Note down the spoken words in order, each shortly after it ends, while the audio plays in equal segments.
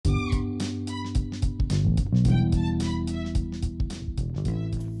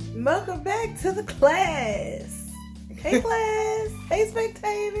Welcome back to the class. Hey, class. Hey,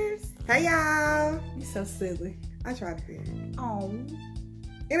 spectators. Hey, y'all. You so silly. I tried to be. Oh.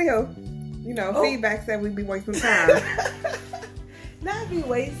 Anywho, feedback said we'd be wasting time. Not be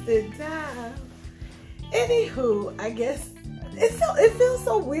wasting time. Anywho, I guess it feels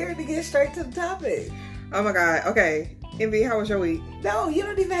so weird to get straight to the topic. Oh my God. Okay. Envy, how was your week? No, you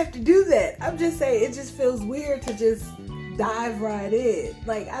don't even have to do that. I'm just saying it just feels weird to just dive right in.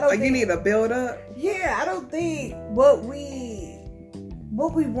 Like I don't think you need a build up. Yeah, I don't think what we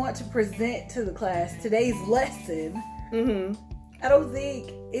want to present to the class, today's lesson, I don't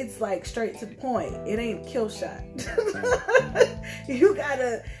think it's like straight to the point. It ain't a kill shot. You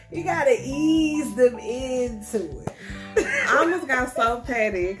gotta ease them into it. I almost got so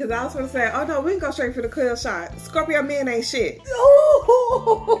petty because I was going to say, oh no, we can go straight for the kill shot. Scorpio men ain't shit.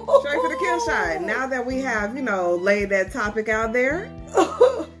 Ooh. Straight for the kill shot. Now that we have, laid that topic out there,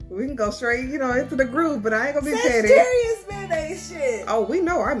 we can go straight, into the groove, but I ain't going to be petty. Sagittarius men ain't shit. Oh, we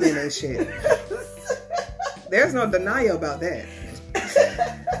know our men ain't shit. There's no denial about that.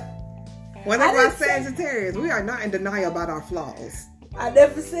 Whenever I Sagittarius, we are not in denial about our flaws. I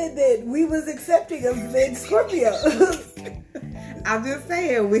never said that we was accepting of men Scorpios. I'm just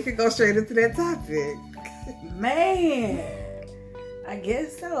saying we could go straight into that topic. Man, I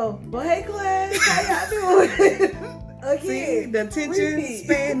guess so. But hey, class, how y'all doing? Again, see, the attention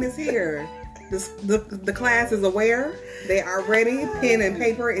span is here. The class is aware. They are ready. Pen and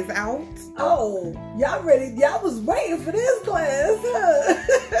paper is out. Oh, y'all ready? Y'all was waiting for this class, huh?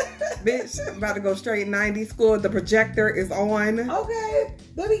 Bitch, about to go straight 90 school. The projector is on. Okay,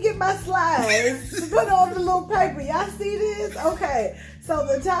 let me get my slides. Put on the little paper. Y'all see this? Okay, so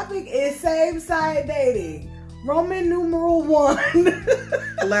the topic is same-side dating. Roman numeral 1.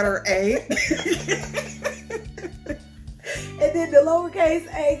 Letter A. And then the lowercase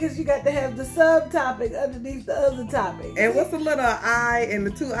a, because you got to have the subtopic underneath the other topic. And what's the little I and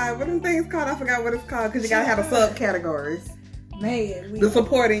the 2 I? What are them things called? I forgot what it's called because you got to have the subcategories. Man, the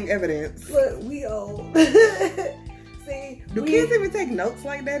supporting evidence. Look, we old. See, do kids even take notes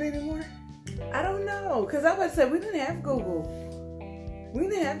like that anymore? I don't know, because I was about to say we didn't have Google. We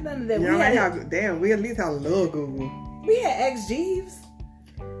didn't have none of that. We at least have a little Google. We had Ask Jeeves.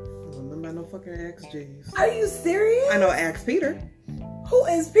 I know fucking Ask Jeeves. Are you serious? I know Ask Peter. Who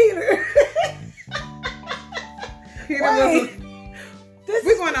is Peter? Peter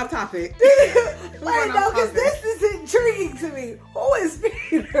we're going off topic. Wait, no, because this is intriguing to me. Who is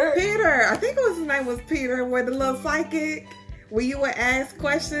Peter? Peter. I think his name was Peter, where the little psychic, where you would ask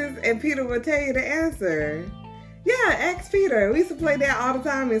questions and Peter would tell you the answer. Yeah, Ask Peter. We used to play that all the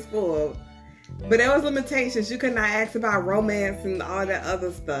time in school. But there was limitations. You could not ask about romance and all that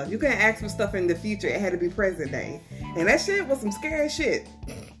other stuff. You couldn't ask for stuff in the future. It had to be present day. And that shit was some scary shit.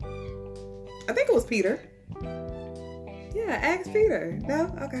 I think it was Peter. Yeah, Ask Peter.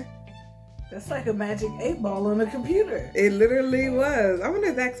 No? Okay. That's like a magic 8-ball on a computer. It literally was. I wonder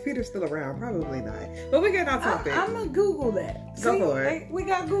if Ask Peter's still around. Probably not. But we get on topic. I'm going to Google that. Go for it. We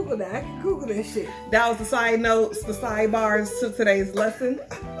got Google that. I can Google that shit. That was the side notes, the sidebars to today's lesson.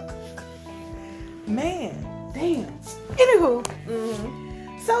 Man, damn. Anywho,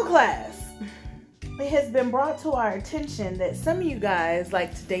 so class, it has been brought to our attention that some of you guys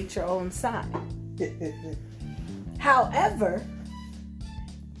like to date your own sign. However,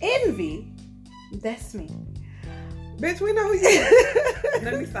 Envy, that's me. Bitch, we know who you are.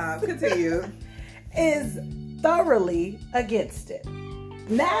 Let me stop. Continue. Is thoroughly against it.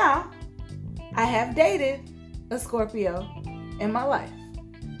 Now, I have dated a Scorpio in my life.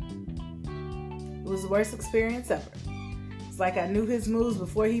 It was the worst experience ever. It's like I knew his moves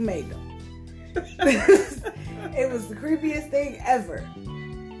before he made them. It was the creepiest thing ever.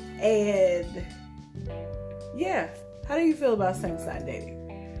 And yeah, how do you feel about same-side dating?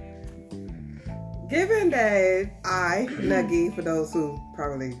 Given that I, Nuggi, for those who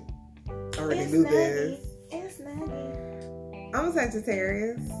probably already knew this. It's Nuggi. I'm a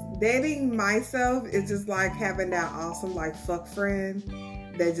Sagittarius. Dating myself is just like having that awesome fuck friend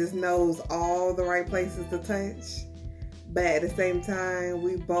that just knows all the right places to touch. But at the same time,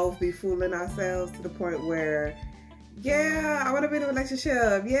 we both be fooling ourselves to the point where, yeah, I want to be in a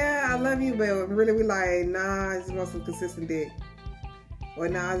relationship. Yeah, I love you. But really we like, nah, I just want some consistent dick. Or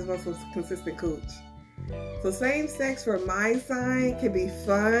nah, I just want some consistent cooch. So same sex for my sign can be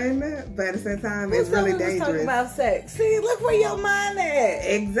fun, but at the same time, it's really dangerous. Talking about sex. See, look where your mind at.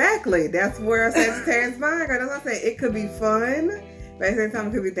 Exactly. That's where a Sagittarius mind goes. That's what I said. It could be fun, but at the same time,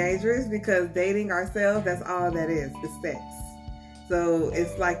 it could be dangerous because dating ourselves, that's all that is. It's sex. So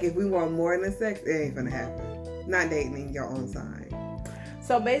it's like if we want more than sex, it ain't gonna happen. Not dating your own sign.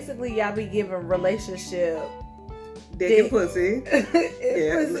 So basically, y'all be giving relationship dick and pussy.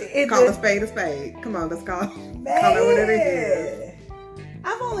 Yeah, call a spade a spade. Come on, let's call it what it is.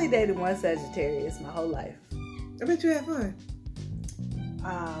 I've only dated one Sagittarius my whole life. I bet you had fun.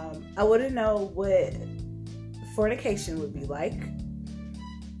 I wouldn't know what fornication would be like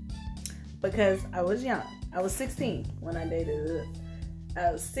because I was young. I was 16 when I dated it.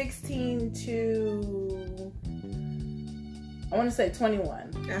 I was 16 to, I want to say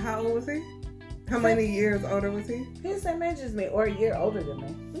 21. And how old was he? How many years older was he? He was the same age as me, or a year older than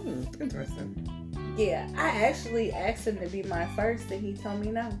me. Interesting. Yeah, I actually asked him to be my first, and he told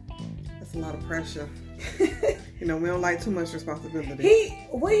me no. That's a lot of pressure. We don't like too much responsibility.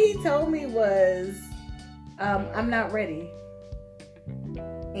 What he told me was, I'm not ready.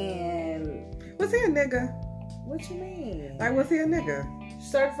 And was he a nigga? What you mean? Like, was he a nigga?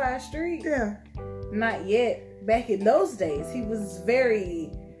 Certified street? Yeah. Not yet. Back in those days, he was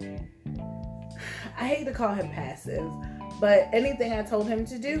very, I hate to call him passive, but anything I told him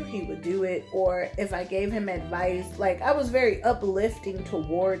to do, he would do it. Or if I gave him advice, like, I was very uplifting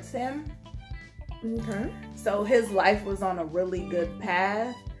towards him. Okay. So his life was on a really good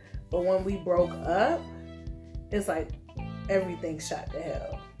path. But when we broke up, it's like everything shot to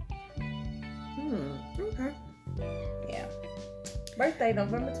hell. Okay. Yeah. Birthday,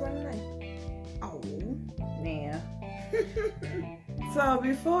 November 29th. Oh. Yeah. So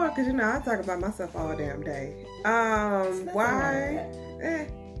before, because I talk about myself all damn day. Why?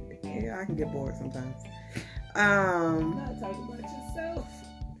 Yeah, I can get bored sometimes. Not talking about yourself.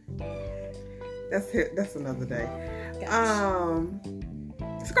 That's another day. Gotcha.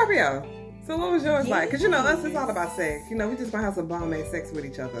 Scorpio. So what was yours like? Because us, it's all about sex. We just gonna have some bomb-ass sex with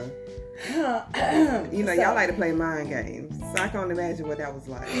each other. Y'all like to play mind games. So I can't imagine what that was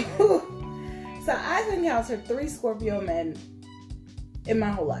like. So I've encountered 3 Scorpio men in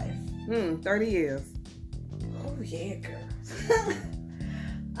my whole life. 30 years. Oh yeah, girl.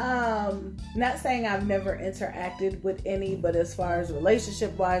 Not saying I've never interacted with any, but as far as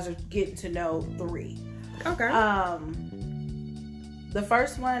relationship wise or getting to know 3. Okay. The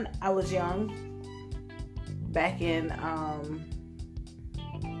first one, I was young. Back in I'm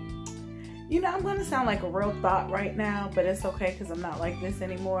going to sound like a real thought right now, but it's okay because I'm not like this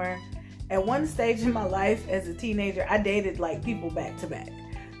anymore. At one stage in my life as a teenager, I dated like people back to back.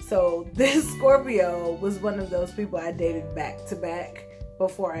 So this Scorpio was one of those people I dated back to back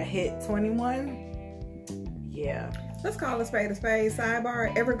before I hit 21. Yeah. Let's call a spade a spade.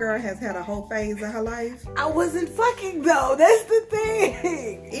 Sidebar. Every girl has had a whole phase of her life. I wasn't fucking though. That's the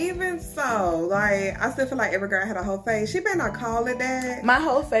thing. Even so, I still feel like every girl had a whole phase. She better not call it that. My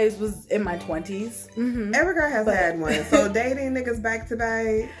whole phase was in my 20s. Mm-hmm. Every girl has had one. So dating niggas back to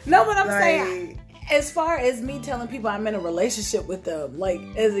back. No, but I'm saying, as far as me telling people I'm in a relationship with them,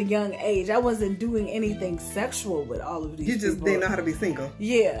 as a young age, I wasn't doing anything sexual with all of these people. You just didn't know how to be single.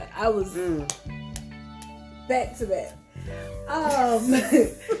 Yeah, I was back to back.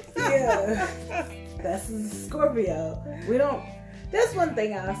 Yeah. That's a Scorpio. That's one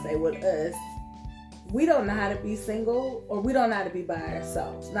thing I'll say with us. We don't know how to be single, or we don't know how to be by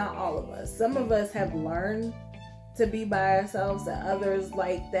ourselves. Not all of us. Some of us have learned to be by ourselves, and others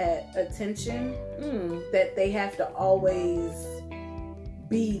like that attention that they have to always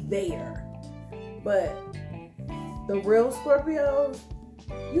be there. But the real Scorpios,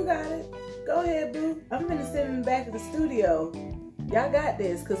 you got it. Go ahead, boo. I'm gonna sit in the back of the studio. Y'all got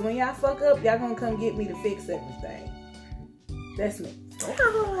this, because when y'all fuck up, y'all gonna come get me to fix everything. That's me.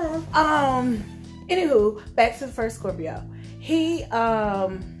 Anywho, back to the first Scorpio. He,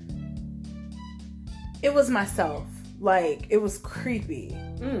 it was myself. It was creepy.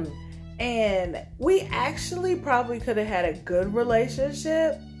 And we actually probably could have had a good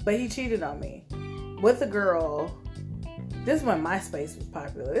relationship, but he cheated on me with a girl. This is when MySpace was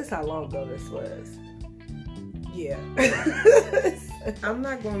popular. This is how long ago this was. Yeah. I'm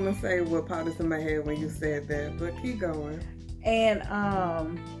not going to say what popped in my head when you said that, but keep going. And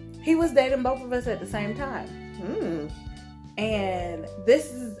he was dating both of us at the same time. And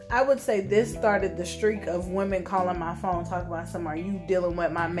I would say this started the streak of women calling my phone talking about are you dealing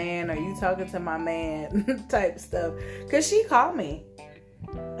with my man? Are you talking to my man? Type stuff. Because she called me.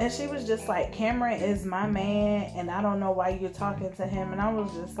 And she was just like, Cameron is my man, and I don't know why you're talking to him. And I was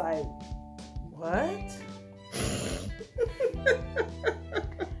just like, what?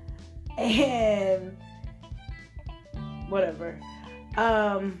 And whatever.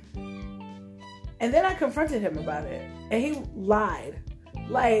 And then I confronted him about it, and he lied.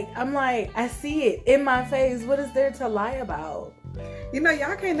 I'm like, I see it in my face. What is there to lie about?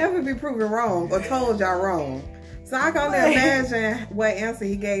 Y'all can't never be proven wrong or told y'all wrong. So I can only imagine what answer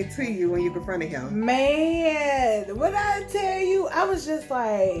he gave to you when you confronted him. Man, when I tell you, I was just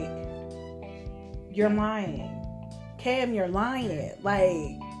like, you're lying. Cam, you're lying.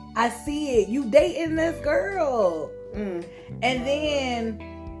 Like, I see it. You dating this girl. And then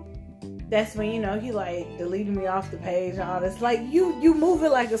that's when, he like deleted me off the page and all this. Like, you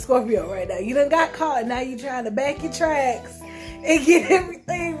moving like a Scorpio right now. You done got caught. Now you trying to back your tracks and get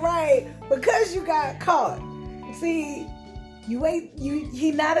everything right because you got caught. See,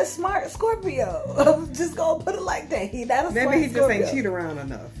 he not a smart Scorpio. I'm just gonna put it like that. He not a smart Scorpio. Maybe he just ain't cheat around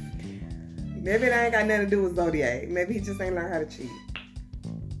enough. Maybe it ain't got nothing to do with Zodiac. Maybe he just ain't learned how to cheat.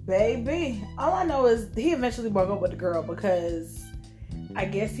 Baby. All I know is he eventually broke up with the girl because I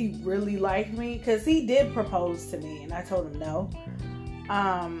guess he really liked me. Because he did propose to me and I told him no.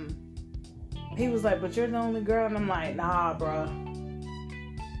 He was like, but you're the only girl. And I'm like, nah, bro.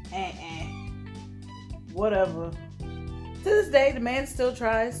 Whatever. To this day, the man still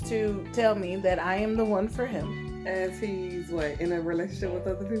tries to tell me that I am the one for him. As he's, in a relationship with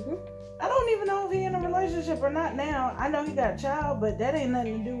other people? I don't even know if he's in a relationship or not now. I know he got a child, but that ain't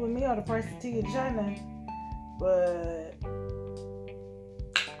nothing to do with me or the price of tea in China. But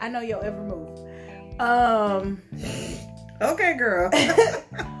I know your every move. Okay, girl.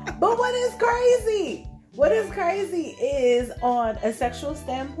 But what is crazy? What is crazy is on a sexual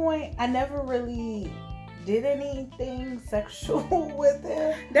standpoint, I never really did anything sexual with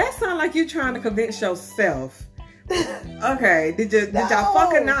him. That sounds like you trying to convince yourself. Okay, did y'all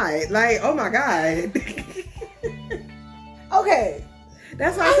fuck a night? Like, oh my God. Okay.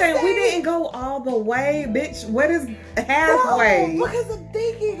 That's what I'm saying. We didn't go all the way, bitch. What is halfway? No, because I'm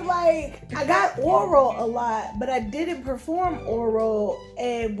thinking, like, I got oral a lot, but I didn't perform oral,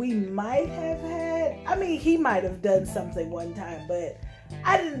 and we might have had, he might have done something one time, but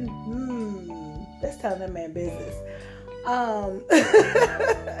I didn't, let's tell that man business.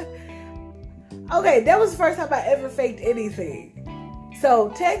 Okay, that was the first time I ever faked anything. So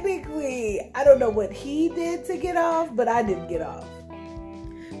technically, I don't know what he did to get off, but I didn't get off.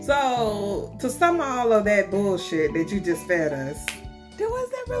 So, to sum all of that bullshit that you just fed us. There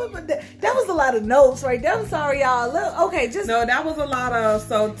wasn't really, but that was a lot of notes right there. I'm sorry, y'all. Look, okay, No, that was a lot of,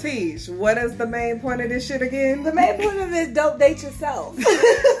 so teach. What is the main point of this shit again? The main point of it, don't date yourself.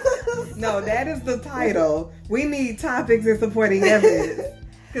 No, that is the title. We need topics and supporting evidence.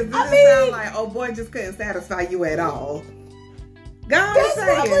 Because this sound like, oh boy, just couldn't satisfy you at all. That's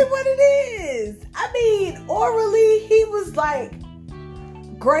probably what it is. Orally, he was like,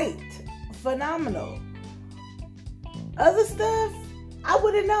 great, phenomenal. Other stuff, I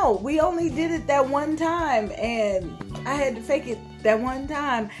wouldn't know. We only did it that one time, and I had to fake it that one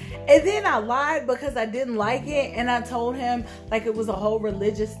time. And then I lied because I didn't like it, and I told him like it was a whole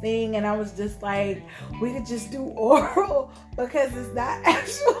religious thing, and I was just like, we could just do oral because it's not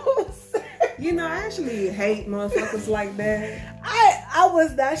actual sex. I actually hate motherfuckers like that. I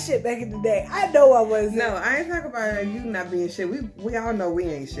was not shit back in the day. I know I wasn't. No, I ain't talking about you not being shit. We all know we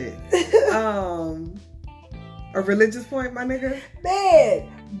ain't shit. A religious point, my nigga? Man,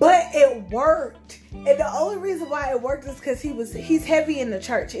 but it worked. And the only reason why it worked is because he's heavy in the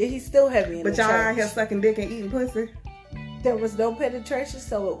church. And he's still heavy in the church. But y'all out here sucking dick and eating pussy? There was no penetration,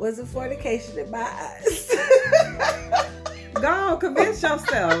 so it wasn't fornication in my eyes. Go on, convince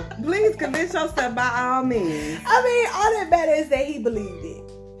yourself. Please convince yourself by all means. All that matters is that he believed it.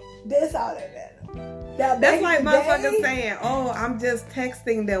 That's all that matters. That's like motherfuckers saying, oh, I'm just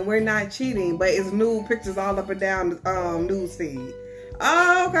texting them. We're not cheating, but it's nude pictures all up and down the news feed.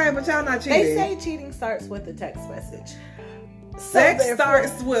 Oh, okay, but y'all not cheating. They say cheating starts with a text message. Sex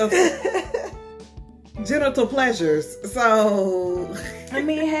starts with genital pleasures. So,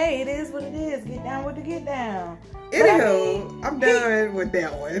 hey, it is what it is. Get down with the get down. Anywho, I'm done with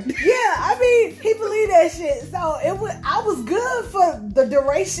that one. Yeah, he believed that shit. So I was good for the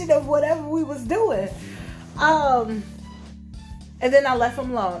duration of whatever we was doing. And then I left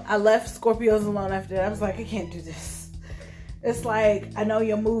him alone. I left Scorpios alone after that. I was like, I can't do this. It's like, I know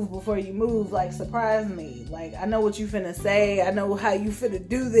your move before you move. Like, surprise me. Like, I know what you finna say. I know how you finna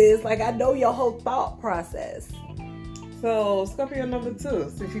do this. Like, I know your whole thought process. So, Scorpio number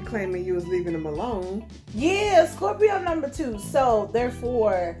 2, since you claiming you was leaving him alone. Yeah, Scorpio number 2. So,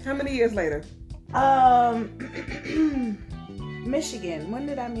 therefore... How many years later? Michigan. When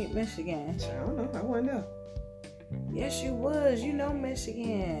did I meet Michigan? I don't know. I wasn't there. Yes, you was. You know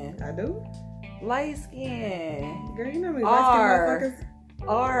Michigan. I do? Light skin. Girl, you know me. Light skin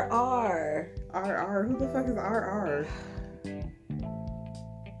motherfuckers. RR. RR. Who the fuck is RR?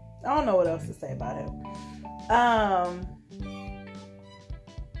 I don't know what else to say about him.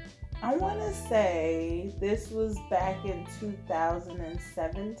 I want to say this was back in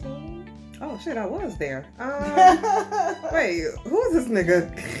 2017. Oh shit, I was there. Wait, who is this nigga?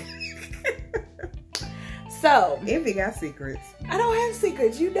 So, Envy got secrets. I don't have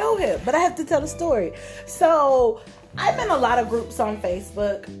secrets. You know him, but I have to tell the story. So, I'm in a lot of groups on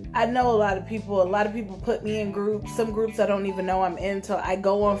Facebook. I know a lot of people. A lot of people put me in groups. Some groups I don't even know I'm in till I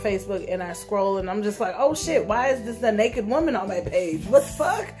go on Facebook and I scroll and I'm just like, oh shit, why is this a naked woman on my page? What the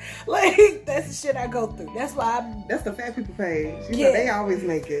fuck? Like, that's the shit I go through. That's why That's the fat people page. You know, they always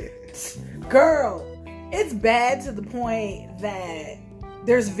naked. Girl, it's bad to the point that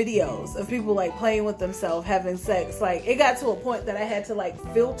there's videos of people like playing with themselves, having sex. Like, it got to a point that I had to like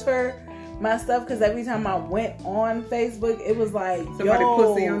filter my stuff because every time I went on Facebook, it was like, somebody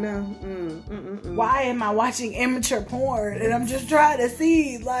pussy on them. Why am I watching immature porn? And I'm just trying to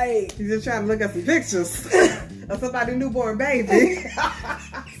see, like, you're just trying to look at some pictures of somebody's newborn baby.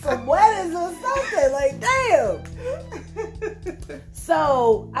 some weddings or something. Like, damn.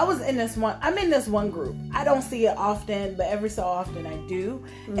 So I'm in this one group. I don't see it often, but every so often I do.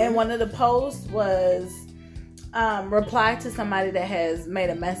 Mm-hmm. And one of the posts was reply to somebody that has made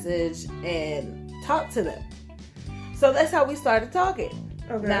a message and talk to them. So that's how we started talking.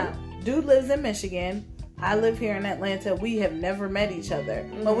 Okay. Now, dude lives in Michigan. I live here in Atlanta. We have never met each other.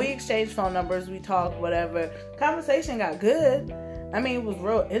 Mm-hmm. But we exchanged phone numbers. We talked, whatever. Conversation got good. I mean, it was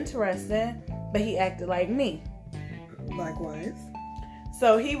real interesting. But he acted like me. Likewise.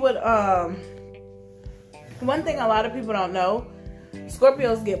 So he would, one thing a lot of people don't know,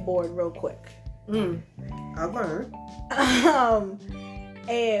 Scorpios get bored real quick. I learned.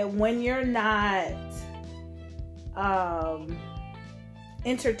 And when you're not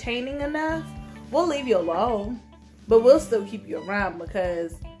entertaining enough, we'll leave you alone, but we'll still keep you around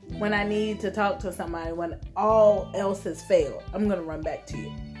because when I need to talk to somebody, when all else has failed, I'm going to run back to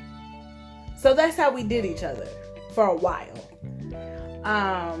you. So that's how we did each other for a while.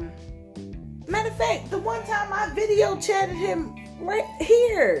 Matter of fact, the one time I video chatted him right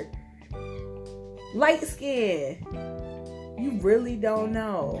here, light skin. You really don't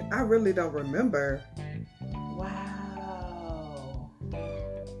know. I really don't remember. Wow.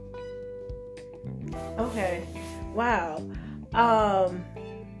 Okay. Wow.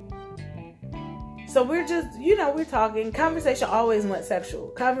 So we're just, we're talking. Conversation always went sexual.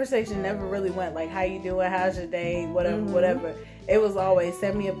 Conversation never really went like, how you doing? How's your day? Whatever, whatever. It was always,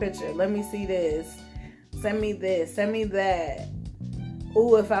 send me a picture. Let me see this. Send me this. Send me that.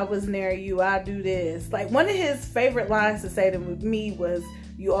 Ooh, if I was near you, I'd do this. Like, one of his favorite lines to say to me was,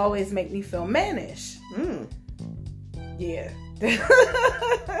 you always make me feel mannish. Yeah.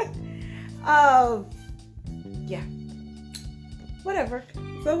 Yeah. Whatever.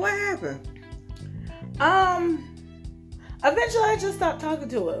 So what happened? Eventually I just stopped talking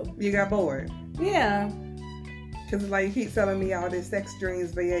to him. You got bored? Yeah. Because like, you keep telling me all this sex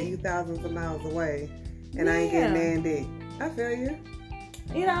dreams, but yet you thousands of miles away. And I ain't getting man dick. I feel you.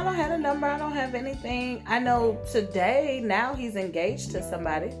 I don't have a number. I don't have anything. I know now he's engaged to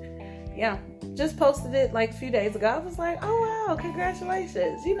somebody. Yeah. Just posted it like a few days ago. I was like, oh wow,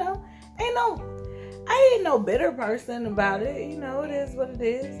 congratulations. I ain't no bitter person about it. It is what it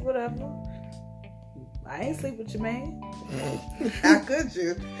is. Whatever. I ain't sleep with your man. How could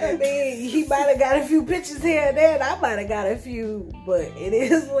you? I mean, he might have got a few pictures here and there, and I might have got a few, but it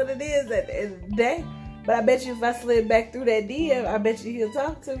is what it is at the end of the day. But I bet you if I slid back through that DM, I bet you he'll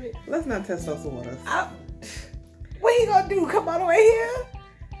talk to me. Let's not test those waters. What he gonna do? Come all the way here?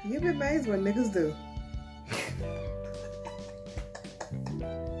 You'd be amazed what niggas do.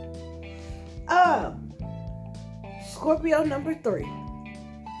 Scorpio number 3.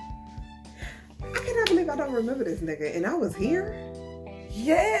 I cannot believe I don't remember this nigga, and I was here.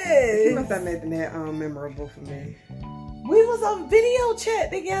 Yes. He must have made that memorable for me. We was on video chat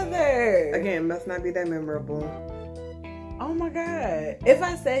together. Again, must not be that memorable. Oh my God. If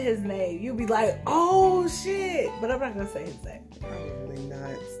I say his name, you'll be like, oh shit. But I'm not going to say his name. Probably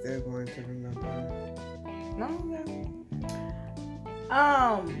not. Still going to remember. No.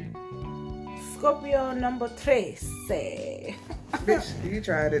 Scorpio number 3. Bitch, you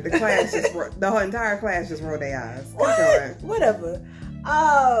tried it. The whole entire class just rolled their eyes. What? Whatever.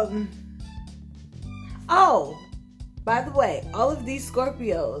 Oh, by the way, all of these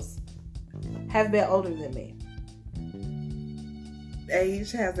Scorpios have been older than me.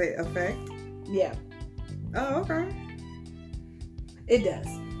 Age has an effect? Yeah. Oh, okay. It does.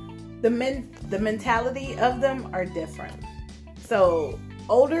 The mentality of them are different. So,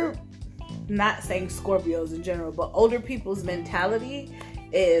 older, not saying Scorpios in general, but older people's mentality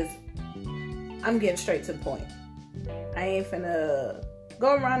is, I'm getting straight to the point. I ain't finna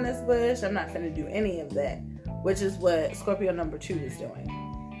go around this bush. I'm not finna do any of that, which is what Scorpio number 2 is doing.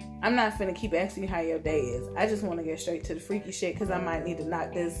 I'm not finna keep asking you how your day is. I just want to get straight to the freaky shit because I might need to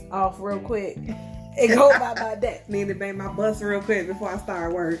knock this off real quick and go about my day. Need to bang my bus real quick before I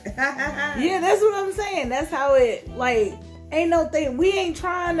start work. Yeah, that's what I'm saying. That's how it, like, ain't no thing. We ain't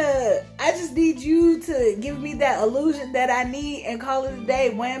trying to, I just need you to give me that illusion that I need and call it a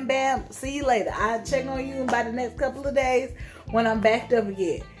day. Wham, bam, see you later. I'll check on you in about the next couple of days when I'm backed up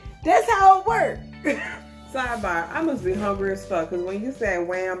again. That's how it works. Sidebar, I must be hungry as fuck because when you said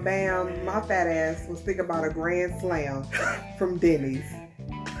wham bam, my fat ass was thinking about a grand slam from Denny's.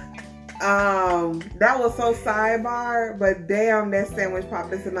 That was so sidebar, but damn, that sandwich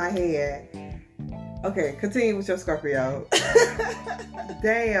popped into my head. Okay, continue with your Scorpio.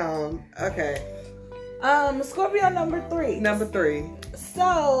 Damn. Okay. Scorpio number 3. Number 3.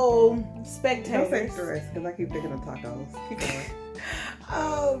 So, spectators. Don't say stress because I keep thinking of tacos. Keep going.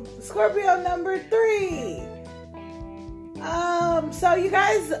 Scorpio number 3. So you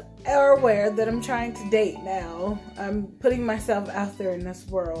guys are aware that I'm trying to date now. I'm putting myself out there in this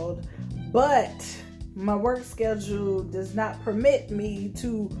world, but my work schedule does not permit me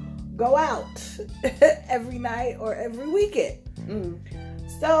to go out every night or every weekend.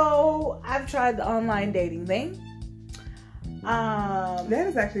 So I've tried the online dating thing. That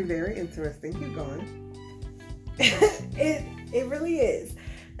is actually very interesting. Keep going. It really is.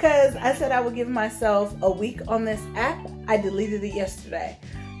 Because I said I would give myself a week on this app. I deleted it yesterday.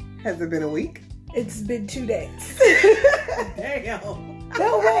 Has it been a week? It's been 2 days. Damn.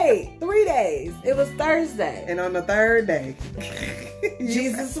 No, wait. 3 days. It was Thursday. And on the 3rd day,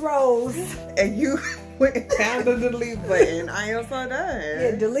 Jesus rose. And you went and found the delete button. I am so done.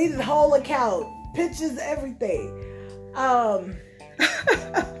 Yeah, deleted the whole account. Pictures, everything.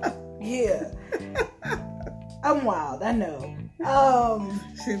 Yeah. I'm wild, I know.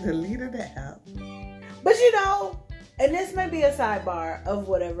 She deleted the app. But you know, and this may be a sidebar of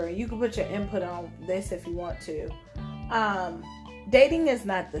whatever. You can put your input on this if you want to. Dating is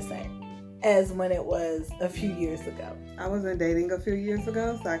not the same as when it was a few years ago. I wasn't dating a few years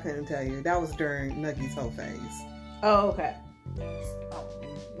ago, so I couldn't tell you. That was during Nuggi's whole phase. Oh, okay.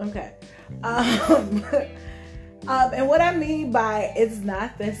 Okay. And what I mean by it's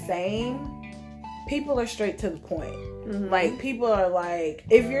not the same, people are straight to the point. Like, people are like,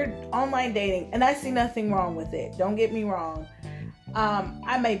 if you're online dating, and I see nothing wrong with it, don't get me wrong.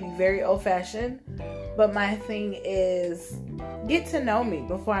 I may be very old-fashioned, but my thing is, get to know me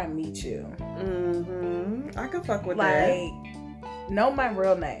before I meet you. I can fuck with like, know my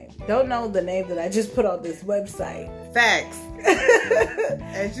real name. Don't know the name that I just put on this website. Facts.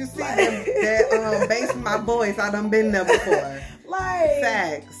 As you see, that based on my voice, I done been there before. Like,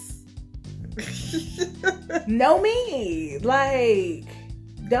 facts. Know me. Like,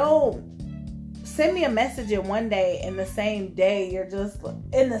 don't send me a message in one day and the same day you're just,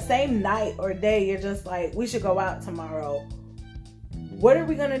 in the same night or day, you're just like, we should go out tomorrow. What are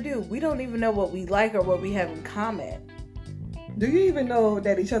we gonna do? We don't even know what we like or what we have in common. Do you even know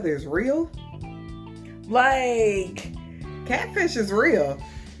that each other is real? Like, catfish is real.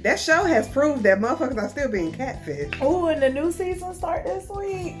 That show has proved that motherfuckers are still being catfish. Oh, and the new season start this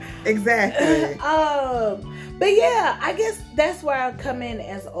week. Exactly. But yeah, I guess that's where I come in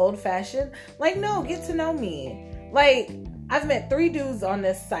as old fashioned. Like, no, get to know me. Like, I've met 3 dudes on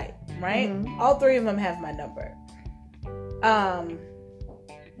this site, right? All 3 of them have my number.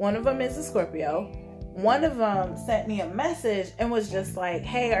 One of them is a Scorpio. One of them sent me a message and was just like,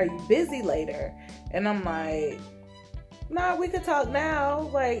 hey, are you busy later? And I'm like, nah, we could talk now.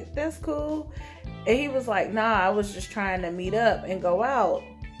 Like, that's cool. And he was like, nah, I was just trying to meet up and go out.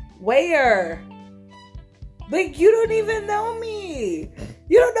 Where? Like, you don't even know me.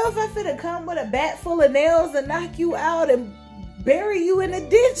 You don't know if I'm finna come with a bat full of nails and knock you out and bury you in a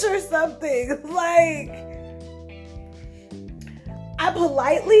ditch or something. Like, I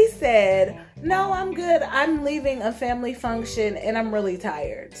politely said, no, I'm good. I'm leaving a family function and I'm really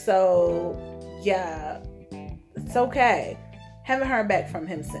tired. So, yeah, it's okay. Haven't heard back from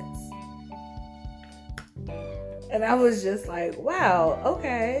him since. And I was just like, wow,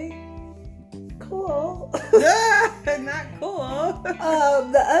 okay, cool. Not cool.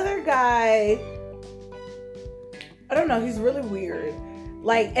 The other guy, I don't know, he's really weird.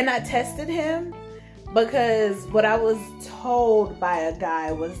 Like, and I tested him because what I was told by a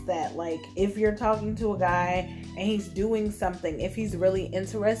guy was that, like, if you're talking to a guy and he's doing something, if he's really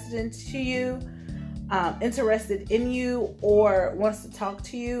interested in you or wants to talk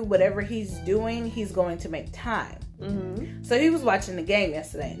to you, whatever he's doing, he's going to make time. Mm-hmm. So he was watching the game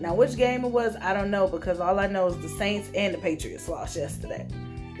yesterday. Now, which game it was, I don't know, because all I know is the Saints and the Patriots lost yesterday.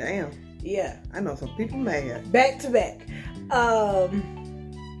 Damn. Yeah. I know some people mad. Back to back.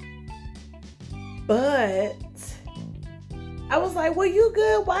 But I was like, well, you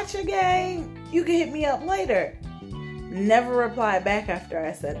good? Watch your game. You can hit me up later. Never replied back after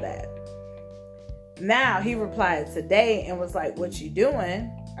I said that. Now he replied today and was like, what you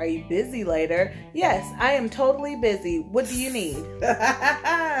doing? Are you busy later? Yes, I am totally busy. What do you need?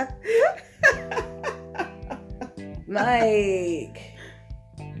 Like,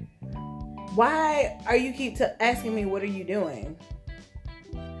 why are you keep asking me, what are you doing?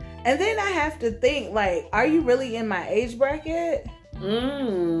 And then I have to think, like, are you really in my age bracket?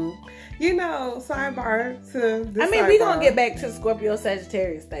 You know, sidebar to this. I mean, we're going to get back to the Scorpio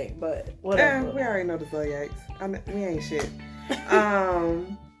Sagittarius thing, but whatever. We already know the zodiacs. We ain't shit.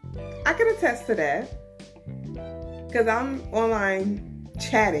 I can attest to that. Because I'm online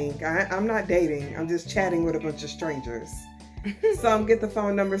chatting. I'm not dating. I'm just chatting with a bunch of strangers. Some get the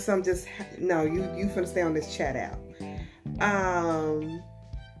phone number, some just, no, you finna stay on this chat out.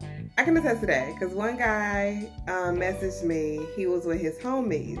 I can attest to that. Because one guy messaged me. He was with his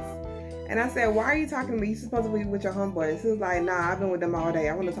homies. And I said, why are you talking to me? You're supposed to be with your homeboys. He was like, nah, I've been with them all day.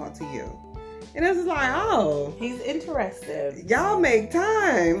 I want to talk to you. And it was just like, oh. He's interested. Y'all make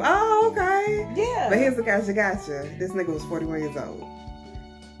time. Oh, okay. Yeah. But here's the gotcha. This nigga was 41 years old.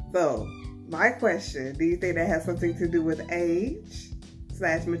 So, my question, do you think that has something to do with age /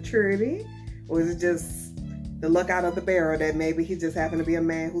 maturity? Or is it just the luck out of the barrel that maybe he just happened to be a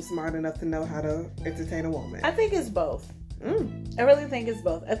man who's smart enough to know how to entertain a woman? I think it's both. I really think it's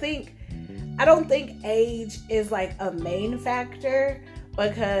both. I don't think age is like a main factor,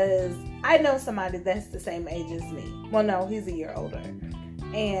 because I know somebody that's the same age as me. Well, no, he's a year older.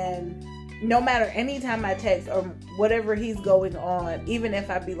 And no matter, anytime I text or whatever he's going on, even if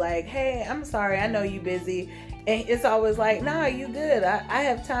I be like, hey, I'm sorry, I know you busy. And it's always like, nah, you good. I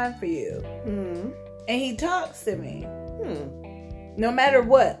have time for you. And he talks to me. No matter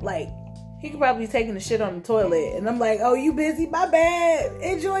what. Like, he could probably be taking the shit on the toilet. And I'm like, oh, you busy? My bad.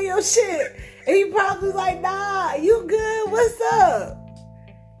 Enjoy your shit. And he probably like, nah, you good? What's up?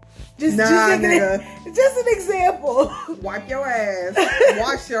 Just an example. Wipe your ass,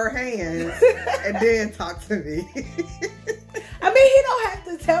 wash your hands, and then talk to me. I mean, he don't have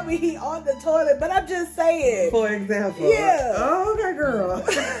to tell me he on the toilet, but I'm just saying. For example. Yeah. Oh, okay, girl.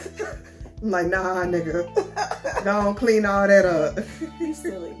 I'm like, nah, nigga. Don't clean all that up. You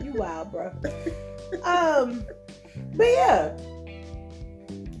silly. You wild, bro. But yeah.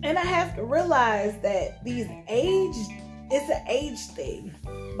 And I have to realize that it's an age thing.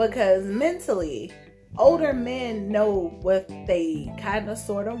 Because mentally, older men know what they kind of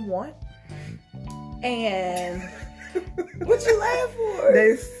sort of want. And what you laugh for?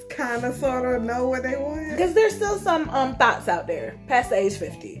 They kind of sort of know what they want. Because there's still some thoughts out there past the age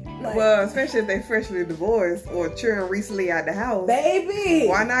 50. Like, well, especially if they freshly divorced or children recently out the house. Baby!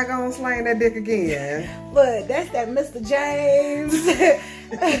 Why not go and slang that dick again? Look, that's that Mr. James,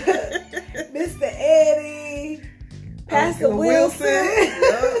 Mr. Eddie, Pastor Wilson.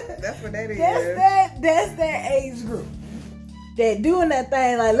 Yep, that's what that is. That's that age group. That doing that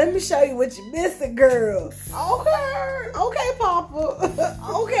thing like, let me show you what you're missing, girl. Okay, Papa.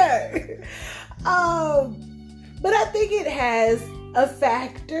 Okay. But I think it has a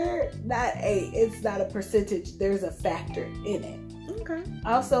factor, it's not a percentage. There's a factor in it. Okay.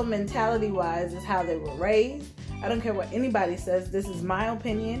 Also, mentality-wise is how they were raised. I don't care what anybody says. This is my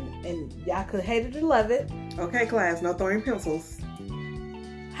opinion, and y'all could hate it or love it. Okay, class, no throwing pencils.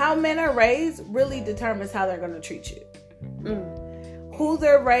 How men are raised really determines how they're going to treat you. Who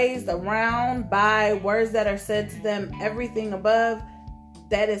they're raised around, by, words that are said to them, everything above,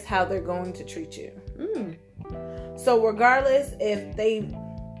 that is how they're going to treat you. So regardless if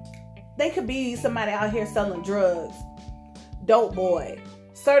they could be somebody out here selling drugs, dope boy,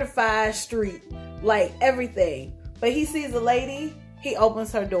 certified street, like everything. But he sees a lady, he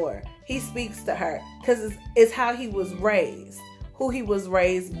opens her door. He speaks to her because it's how he was raised, who he was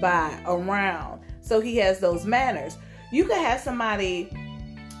raised by, around. So he has those manners. You could have somebody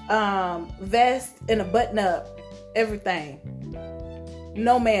vest and a button up, everything,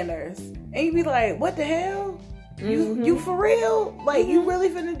 no manners, and you be like, what the hell? You for real? Like, you really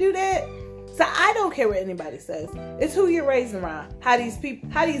finna do that? So I don't care what anybody says. It's who you're raised around. How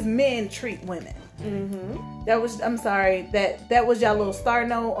these men treat women. I'm sorry, that was y'all little star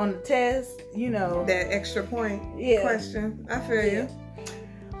note on the test. You know, that extra point question. I feel you.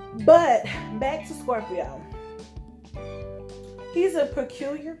 But back to Scorpio. He's a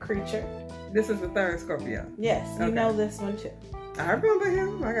peculiar creature. This is the third Scorpio. Yes, you Okay. know this one too. I remember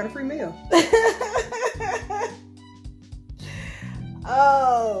him. I got a free meal.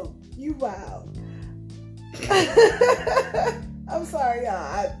 Oh, you wow. I'm sorry,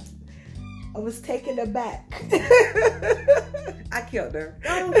 y'all. I was taken aback. I killed her.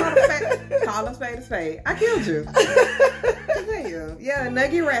 Don't call a spade a spade. I killed you. Continue. Yeah,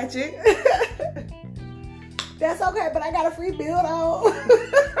 Nuggi ratchet. That's okay, but I got a free bill though.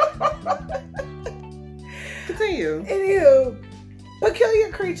 Continue. Anywho, peculiar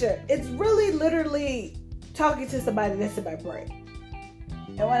creature. It's really literally talking to somebody that's in my brain.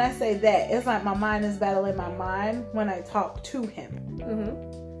 And when I say that, it's like my mind is battling my mind when I talk to him.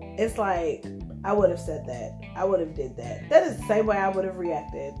 Mm-hmm. It's like, I would have said that. I would have did that. That is the same way I would have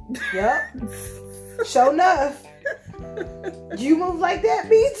reacted. Yep. Sure enough. You move like that?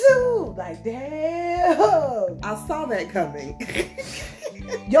 Me too. Like, damn. I saw that coming.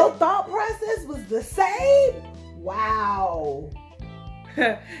 Your thought process was the same? Wow.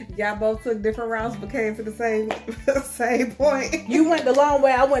 Y'all both took different routes but came to the same point. You went the long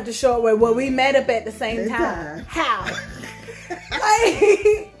way, I went the short way. Well, we met up at the same time. How?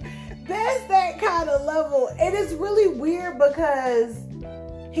 Like, that's that kind of level. And it's really weird because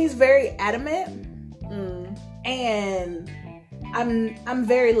he's very adamant. And I'm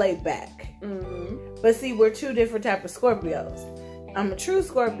very laid back. But see, we're two different type of Scorpios. I'm a true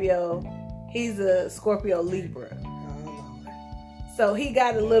Scorpio. He's a Scorpio Libra. So he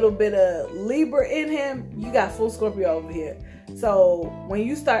got a little bit of Libra in him. You got full Scorpio over here. So when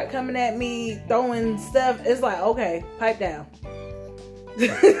you start coming at me, throwing stuff, it's like, okay, pipe down.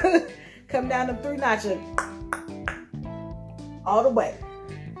 Come down to 3 notches. All the way.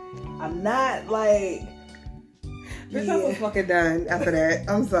 I'm not like... Bitch, I was fucking done after that.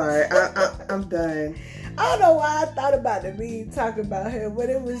 I'm sorry. I'm done. I don't know why I thought about the meme talking about him, but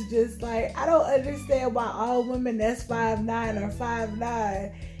it was just like, I don't understand why all women that's 5'9" are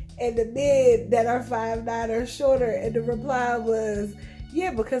 5'9", and the men that are 5'9" are shorter. And the reply was,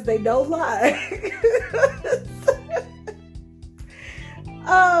 yeah, because they don't lie.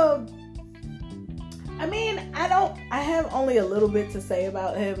 I mean, I have only a little bit to say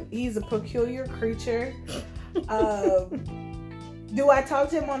about him. He's a peculiar creature. Do I talk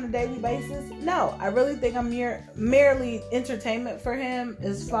to him on a daily basis? No. I really think I'm merely entertainment for him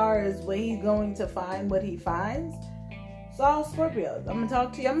as far as what he's going to find, what he finds. It's all Scorpios. I'm going to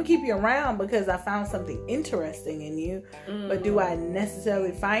talk to you. I'm going to keep you around because I found something interesting in you. But do I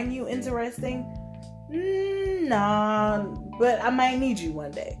necessarily find you interesting? Nah. But I might need you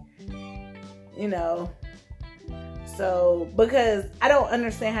one day. You know? So, because I don't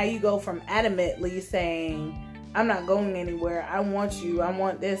understand how you go from adamantly saying, I'm not going anywhere, I want you, I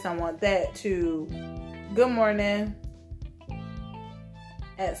want this, I want that, to good morning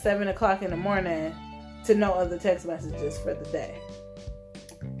at 7 o'clock in the morning to no other text messages for the day.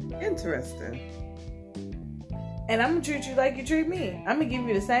 Interesting. And I'm going to treat you like you treat me. I'm going to give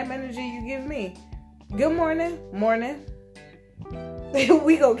you the same energy you give me. Good morning. We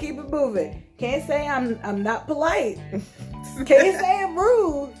going to keep it moving. Can't say I'm not polite. Can't say I'm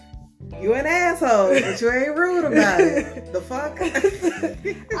rude. You an asshole, but you ain't rude about it. The fuck? I'm just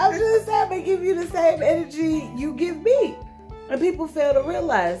saying, I'm going to give you the same energy you give me. And people fail to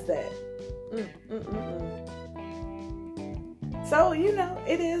realize that. So, you know,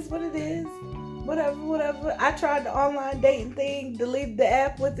 it is what it is. Whatever. I tried the online dating thing, deleted the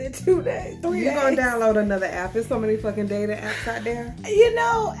app within 2 days, 3 days. You're going to download another app. There's so many fucking dating apps out there. You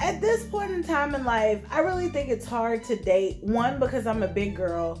know, at this point in time in life, I really think it's hard to date. One, because I'm a big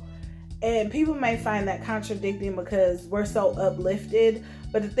girl. And people may find that contradicting because we're so uplifted.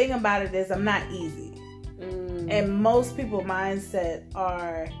 But the thing about it is I'm not easy. And most people's mindset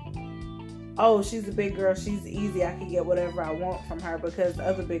are, oh, she's a big girl, she's easy, I can get whatever I want from her because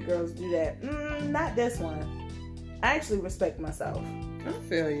other big girls do that. Not this one. I actually respect myself. I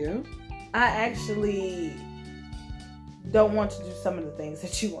feel you. I actually don't want to do some of the things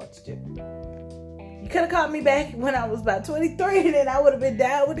that you want to do. You could have caught me back when I was about 23 and then I would have been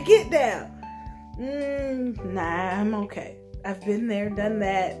down with the get down. Nah, I'm okay. I've been there, done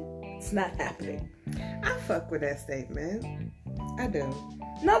that. It's not happening. I fuck with that statement. I do.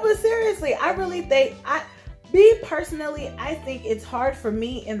 No, but seriously, I really think, I think it's hard for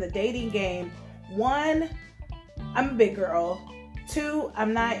me in the dating game. 1, I'm a big girl. 2,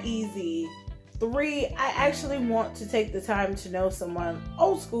 I'm not easy. 3, I actually want to take the time to know someone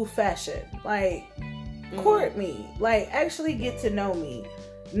old school fashion. Like, court me. Like, actually get to know me.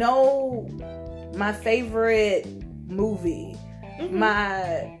 Know my favorite movie.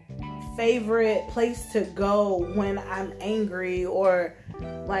 My favorite place to go when I'm angry, or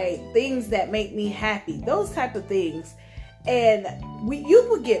like things that make me happy, those type of things. And you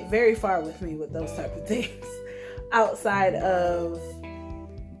would get very far with me with those type of things. Outside of,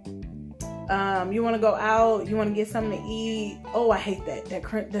 you want to go out, you want to get something to eat. Oh, I hate that. That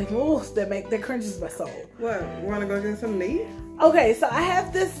cringes my soul. What? You want to go get something to eat? Okay, so I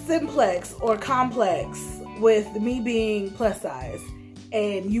have this simplex or complex with me being plus size,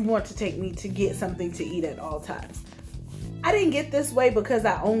 and you want to take me to get something to eat at all times. I didn't get this way because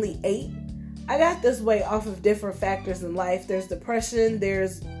I only ate. I got this way off of different factors in life. There's depression,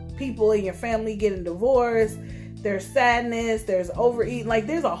 there's people in your family getting divorced, there's sadness, there's overeating. Like,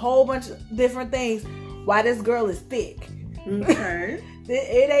 there's a whole bunch of different things why this girl is thick. Okay.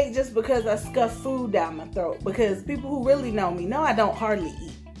 It ain't just because I stuff food down my throat. Because people who really know me know I don't hardly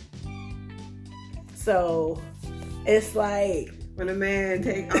eat. So, it's like... when a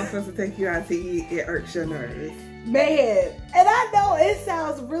man offers to take you out to eat, it irks your nerves. Man. And I know it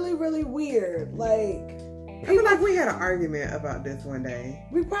sounds really, really weird. Like... I feel like we had an argument about this one day.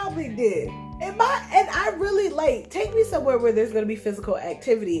 We probably did. And I really, like, take me somewhere where there's going to be physical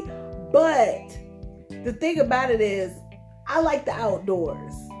activity. But the thing about it is, I like the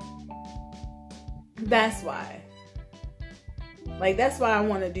outdoors. That's why. Like, that's why I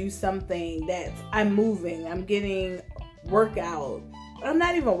want to do something I'm moving. I'm getting workout. I'm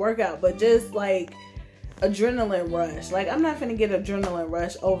not even workout, but just like adrenaline rush. Like, I'm not finna get adrenaline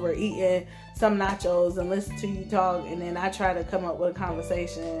rush over eating some nachos and listen to you talk, and then I try to come up with a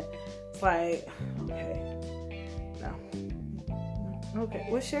conversation. It's like, okay, no, okay.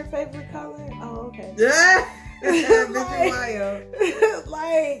 What's your favorite color? Oh, okay. Yeah.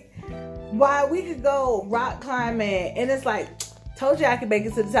 Like, why we could go rock climbing, and it's like, told you I could make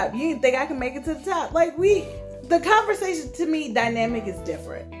it to the top. You didn't think I could make it to the top? Like, the conversation to me, dynamic is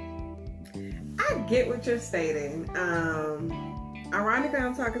different. I get what you're stating. Ironically,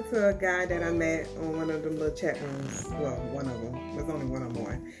 I'm talking to a guy that I met on one of them little chat rooms. Well, one of them. There's only one on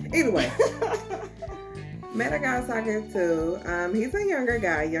one. Either way. Met a guy I was talking to. He's a younger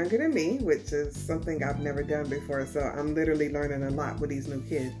guy, younger than me, which is something I've never done before. So I'm literally learning a lot with these new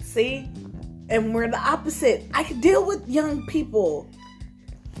kids. See? And we're the opposite. I can deal with young people.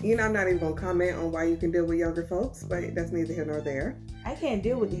 You know, I'm not even going to comment on why you can deal with younger folks, but that's neither here nor there. I can't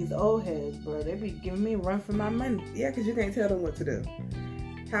deal with these old heads, bro. They be giving me a run for my money. Yeah, because you can't tell them what to do.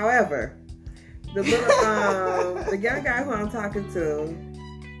 However, the little, the young guy who I'm talking to,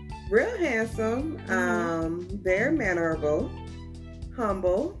 real handsome, very mannerable,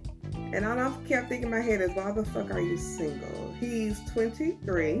 humble, and all I kept thinking in my head is, why the fuck are you single? He's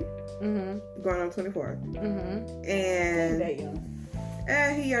 23, going on 24, and that young.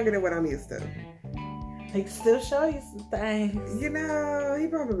 He younger than what I'm used to. He can still show you some things. You know, he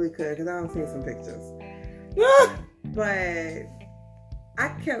probably could, because I don't see some pictures. But I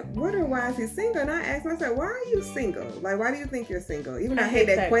kept wondering, why is he single? And I asked myself, why are you single? Like, why do you think you're single? Even though I hate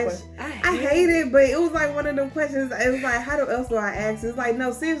that question. I hate it, but it was like one of them questions. It was like, how else do I ask? It's like,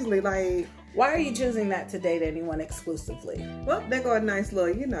 no, seriously, like, why are you choosing not to date anyone exclusively? Well, there go a nice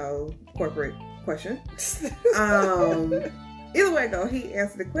little, corporate question. Either way go, he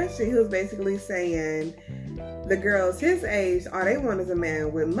answered the question. He was basically saying the girls his age, all they want is a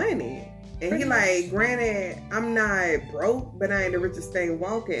man with money. And he like, granted, I'm not broke, but I ain't the richest thing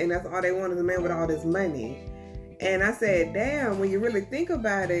walking. And that's all they want is a man with all this money. And I said, damn, when you really think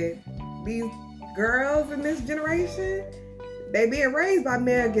about it, these girls in this generation, they being raised by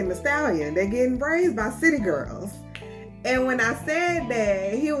Megan Thee Stallion. They getting raised by city girls. And when I said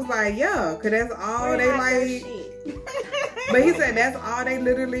that, he was like, yeah, because that's all they like. But he said that's all they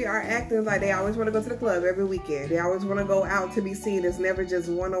literally are acting like. They always want to go to the club every weekend. They always want to go out to be seen. It's never just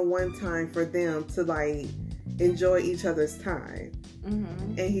one-on-one time for them to like enjoy each other's time.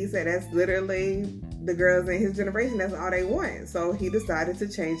 And he said that's literally the girls in his generation. That's all they want. So he decided to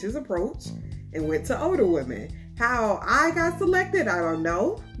change his approach and went to older women. How I got selected, I don't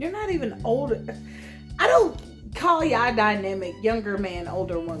know. You're not even older. I don't call y'all dynamic, younger man,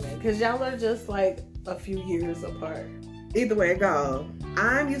 older woman, because y'all are just like a few years apart. Either way it goes,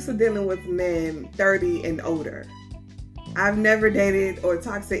 I'm used to dealing with men 30 and older. I've never dated or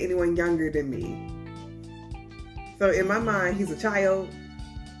talked to anyone younger than me. So in my mind, he's a child,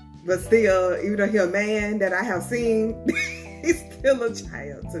 but still, even though he's a man that I have seen, he's still a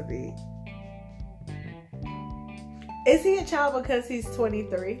child to me. Is he a child because he's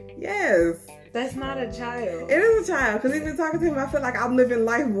 23? Yes. That's not a child. It is a child, because even talking to him, I feel like I'm living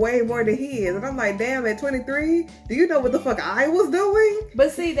life way more than he is. And I'm like, damn, at 23, do you know what the fuck I was doing?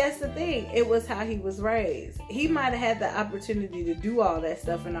 But see, that's the thing. It was how he was raised. He might have had the opportunity to do all that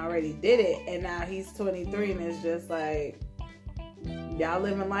stuff and already did it. And now he's 23 and it's just like, y'all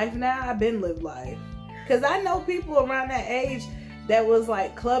living life now. I've been lived life. Because I know people around that age that was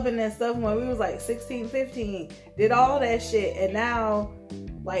like clubbing and stuff when we was like 16, 15, did all that shit. And now,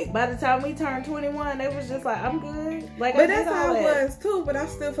 like, by the time we turned 21, they was just like, I'm good. Like, but that's how it was too. But I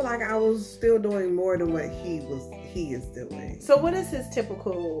still feel like I was still doing more than what he is doing. So what is his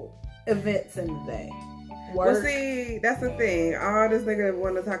typical events in the day? Work? Well, see, that's the thing. All this nigga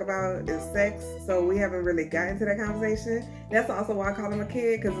want to talk about is sex. So we haven't really gotten to that conversation. That's also why I call him a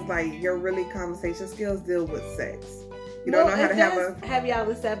kid, because it's like your really conversation skills deal with sex. You don't know how to have y'all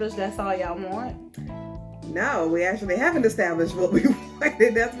established that's all y'all want? No, we actually haven't established what we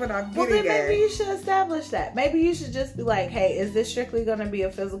wanted. That's what I'm getting at. Well, then maybe you should establish that. Maybe you should just be like, hey, is this strictly going to be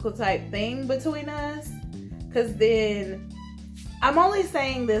a physical type thing between us? Because then, I'm only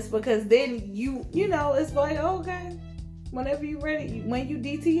saying this because then you know, it's like, oh, okay, whenever you ready, when you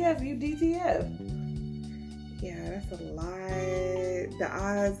DTF, you DTF. Yeah, that's a lot. The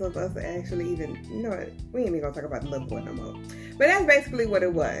odds of us actually even, you know what, we ain't even gonna talk about the little boy no more. But that's basically what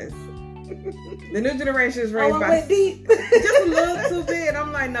it was. The new generation is raised by deep. Just a little too bit.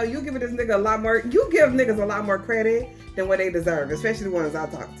 I'm like, no, you give this nigga a lot more. You give niggas a lot more credit than what they deserve, especially the ones I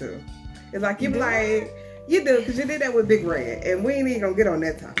talk to. It's like, you be like, you do, because you did that with Big Red, and we ain't even gonna get on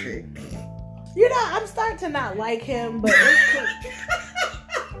that topic. You know, I'm starting to not like him, but it's cool.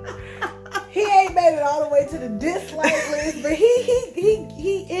 He ain't made it all the way to the dislike list, but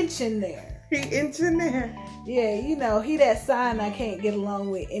he inching there. He inching there. Yeah, you know, he that sign I can't get along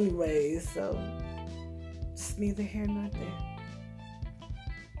with anyways, so it's neither here nor there.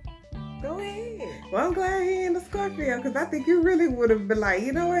 Go ahead. Well, I'm glad he in the Scorpio, because I think you really would have been like,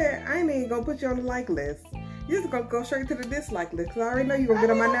 you know what, I ain't even gonna put you on the like list. You're just gonna go straight to the dislike list, because I already know you're gonna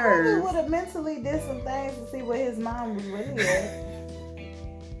get on my nerves. I would have mentally did some things to see what his mom was really at.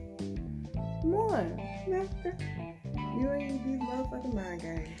 Come on. You ain't these motherfucking mind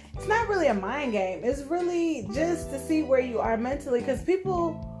games. It's not really a mind game. It's really just to see where you are mentally. Because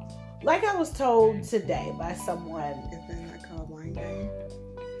people, like I was told today by someone. Is that not called mind game?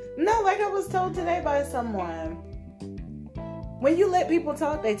 No, like I was told today by someone. When you let people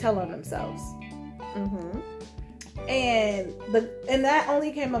talk, they tell on themselves. Mm-hmm. And that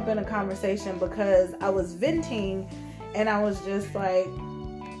only came up in a conversation because I was venting, and I was just like,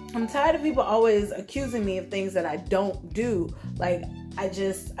 I'm tired of people always accusing me of things that I don't do. Like,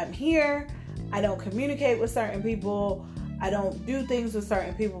 I'm here. I don't communicate with certain people. I don't do things with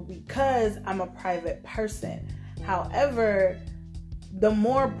certain people because I'm a private person. However, the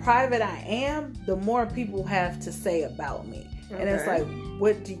more private I am, the more people have to say about me. Okay. And it's like,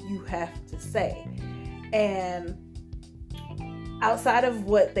 what do you have to say? And outside of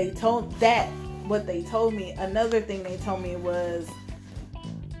what they told me, another thing they told me was,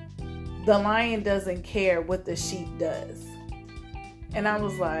 the lion doesn't care what the sheep does. And I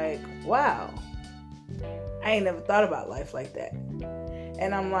was like, wow, I ain't never thought about life like that.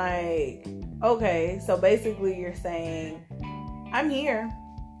 And I'm like, okay, so basically you're saying, I'm here.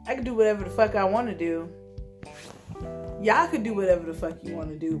 I can do whatever the fuck I want to do. Y'all could do whatever the fuck you want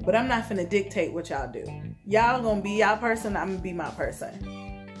to do, but I'm not finna dictate what y'all do. Y'all gonna be y'all person, I'm gonna be my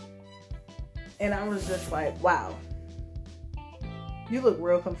person. And I was just like, wow. You look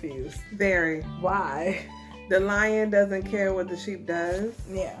real confused. Very. Why? The lion doesn't care what the sheep does.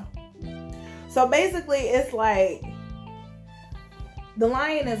 Yeah. So basically, it's like the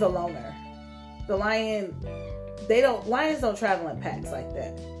lion is a loner. The lions don't travel in packs like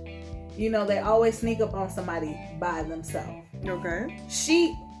that. You know, they always sneak up on somebody by themselves. Okay.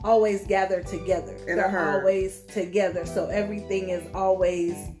 Sheep always gather together. They're always together. So everything is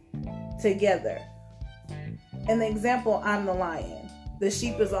always together. And the example, I'm the lion. The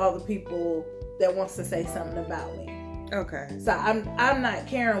sheep is all the people that wants to say something about me. Okay. So I'm not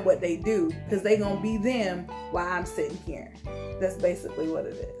caring what they do because they gonna be them while I'm sitting here. That's basically what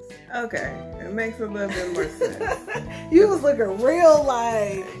it is. Okay, it makes a little bit more sense. You was looking real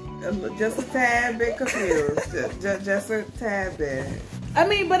like just a tad bit confused. just a tad bit. I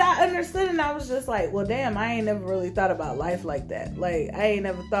mean, but I understood, and I was just like, well, damn, I ain't never really thought about life like that. Like, I ain't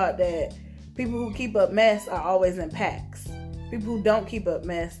never thought that people who keep up mess are always in packs. People who don't keep up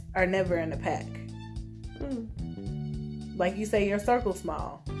mess are never in a pack. Like you say, your circle's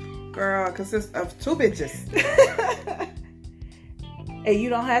small. Girl, consists of 2 bitches. And you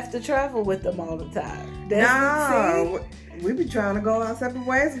don't have to travel with them all the time. We be trying to go our separate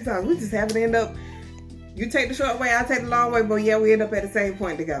ways sometimes. We just happen to end up, you take the short way, I take the long way, but yeah, we end up at the same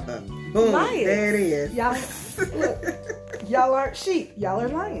point together. Boom, lions. There it is. Y'all aren't sheep. Y'all are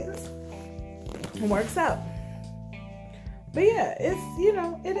lions. It works out. But yeah, it's, you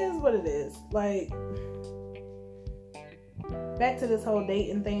know, it is what it is. Like, back to this whole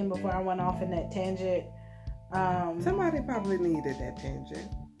dating thing before I went off in that tangent. Somebody probably needed that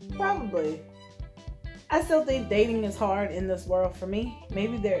tangent. Probably. I still think dating is hard in this world for me.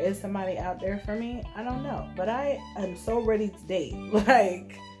 Maybe there is somebody out there for me. I don't know. But I am so ready to date.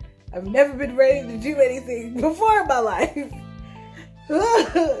 Like, I've never been ready to do anything before in my life.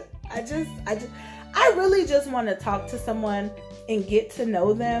 I really just want to talk to someone and get to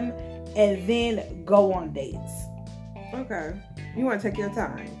know them and then go on dates. Okay. You want to take your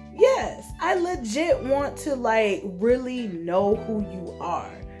time? Yes. I legit want to, like, really know who you are.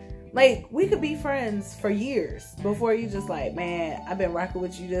 Like, we could be friends for years before you just like, man, I've been rocking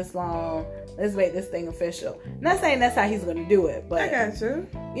with you this long. Let's make this thing official. Not saying that's how he's going to do it, but... I got you.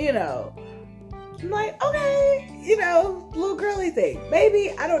 You know, I'm like, okay, you know, little girly thing.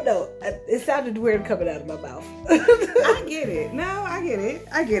 Maybe, I don't know. It sounded weird coming out of my mouth. I get it. No, I get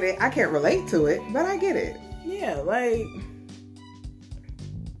it. I can't relate to it, but I get it. Yeah, like...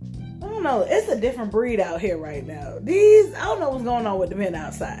 I don't know. It's a different breed out here right now. I don't know what's going on with the men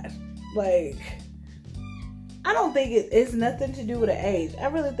outside. Like, I don't think it's nothing to do with the age. I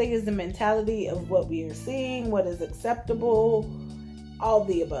really think it's the mentality of what we are seeing, what is acceptable, all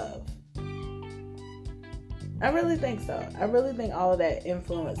the above. I really think so. I really think all of that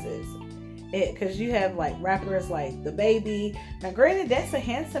influences it. Because you have, like, rappers like The Baby. Now, granted, that's a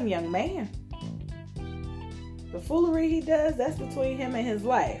handsome young man. The foolery he does, that's between him and his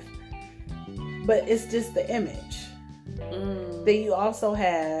life. But it's just the image. Then you also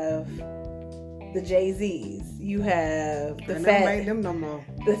have the Jay-Z's. You have the They fat... don't make them no more.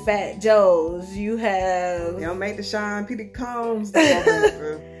 The Fat Joes. You have... They don't make the Sean Peter Combs.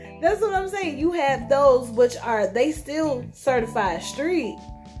 That's what I'm saying. You have those which are... They still certified street.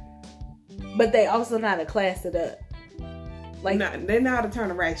 But they also know how to class it up. Like, no, they know how to turn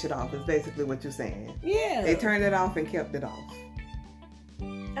the ratchet off is basically what you're saying. Yeah. They turned it off and kept it off.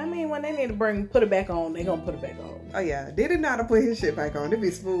 I mean, when they need to put it back on, they gonna put it back on. Oh yeah, they didn't know how to put his shit back on. It'd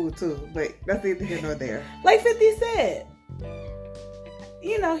be smooth too, but that's neither here nor there. Like 50 said,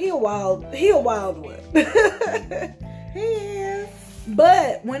 you know, he a wild one. He is.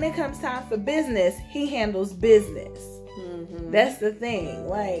 But when it comes time for business, he handles business. Mm-hmm. That's the thing.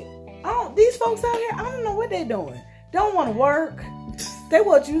 Like, these folks out here, I don't know what they're doing. Don't want to work. They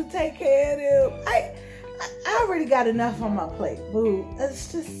want you to take care of them. I already got enough on my plate, boo.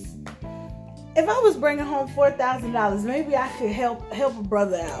 It's just, if I was bringing home $4,000, maybe I could help a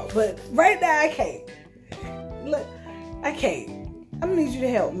brother out. But right now, I can't. Look, I can't. I'm gonna need you to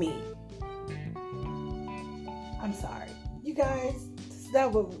help me. I'm sorry, you guys. This is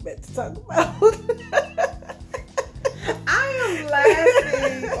not what we're meant to talk about. I am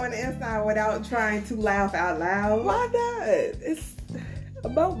laughing on the inside without trying to laugh out loud. Why not? It's a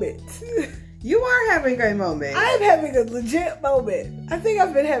moment. You are having a moment. I'm having a legit moment. I think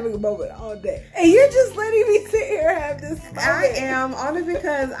I've been having a moment all day. And you're just letting me sit here and have this moment. I am, only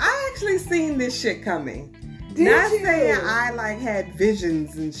because I actually seen this shit coming. Not saying I like had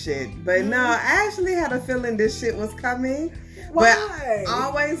visions and shit, but no, I actually had a feeling this shit was coming. Why? But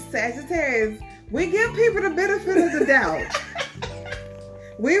always Sagittarius, we give people the benefit of the doubt.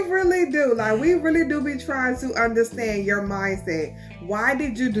 We really do. Like, we really do be trying to understand your mindset. Why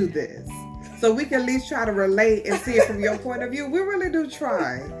did you do this? So we can at least try to relate and see it from your point of view. We really do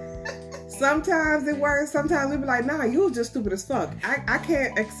try. Sometimes it works. Sometimes we be like, nah, you was just stupid as fuck. I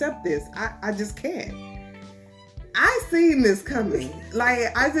can't accept this. I just can't. I seen this coming.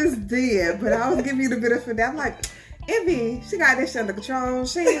 Like, I just did. But I was giving you the benefit that I'm like, Ivy, she got this shit under control.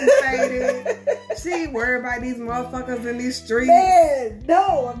 She ain't faded. She ain't worried about these motherfuckers in these streets. Man,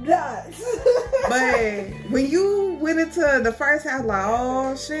 no, I'm not. But when you went into the first house, like,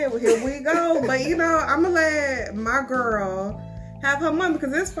 oh shit, well, here we go. But you know, I'm gonna let my girl have her moment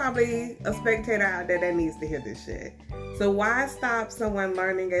because there's probably a spectator out there that needs to hear this shit. So why stop someone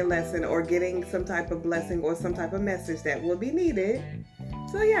learning a lesson or getting some type of blessing or some type of message that will be needed?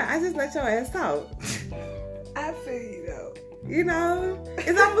 So yeah, I just let your ass talk. I feel you though. You know,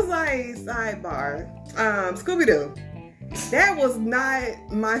 it's almost like sidebar. Scooby-Doo. That was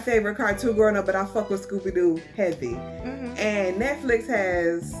not my favorite cartoon growing up, but I fuck with Scooby-Doo heavy. Mm-hmm. And Netflix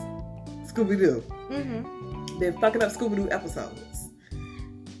has Scooby-Doo. Mm-hmm. Been fucking up Scooby-Doo episodes.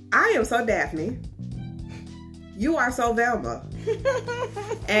 I am so Daphne. You are so Velma.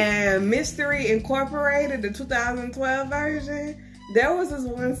 And Mystery Incorporated, the 2012 version, there was this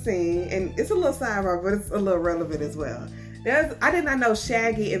one scene, and it's a little sidebar, but it's a little relevant as well. I did not know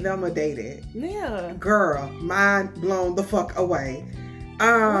Shaggy and Velma dated. Yeah. Girl, mind blown the fuck away.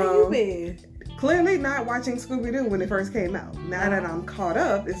 Where you been? Clearly not watching Scooby-Doo when it first came out. Now that I'm caught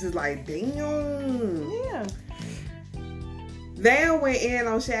up, it's just like, damn. Yeah. Van went in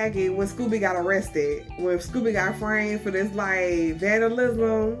on Shaggy when Scooby got arrested. When Scooby got framed for this like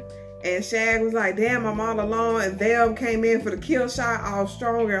vandalism, and Shag was like, "Damn, I'm all alone." And Van came in for the kill shot, all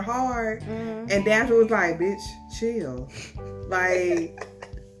strong and hard. And Daphne was like, "Bitch, chill." Like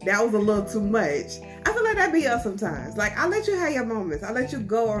that was a little too much. I feel like that be us sometimes. Like I let you have your moments. I let you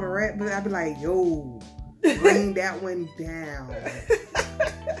go on a rant, but I be like, "Yo, bring that one down."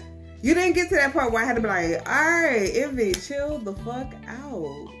 You didn't get to that part where I had to be like, all right, Envy, chill the fuck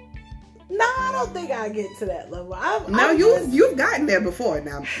out. No, I don't think I get to that level. You've gotten there before.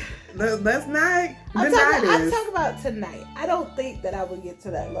 Now, let's not deny this. I'm talking about tonight. I don't think that I would get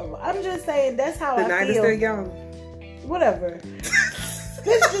to that level. I'm just saying that's how I feel. Tonight is still young. Whatever.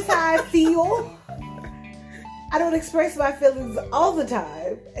 This is just how I feel. I don't express my feelings all the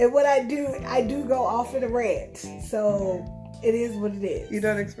time. And when I do go off in a rant. So... it is what it is. You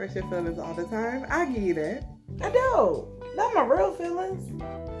don't express your feelings all the time. I give you that. I don't. Not my real feelings.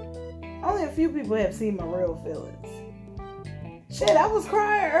 Only a few people have seen my real feelings. Shit, I was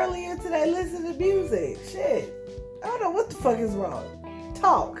crying earlier today listening to music. Shit. I don't know what the fuck is wrong.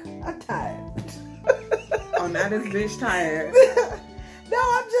 Talk. I'm tired. Oh, now this bitch tired. No,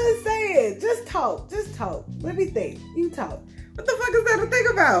 I'm just saying. Just talk. Just talk. Let me think. You talk. What the fuck is that to think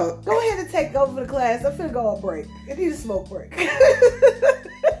about? Go ahead and take over the class. I'm finna go on break. I need a smoke break.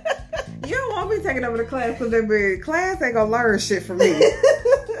 You don't want me taking over the class because the class ain't gonna learn shit from me.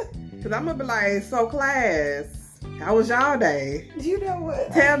 Because I'm gonna be like, so class, how was y'all day? You know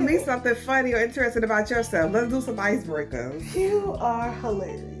what? Tell me something funny or interesting about yourself. Let's do some icebreakers. You are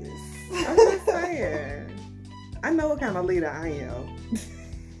hilarious. I'm just saying. I know what kind of leader I am.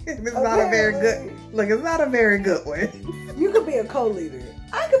 It's not a very good. Look, it's not a very good one. You could be a co-leader.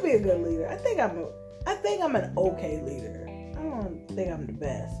 I could be a good leader. I think I'm an okay leader. I don't think I'm the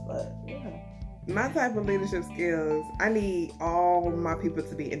best, but you know. My type of leadership skills, I need all my people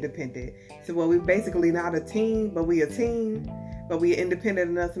to be independent. So we basically not a team, but we a team. But we are independent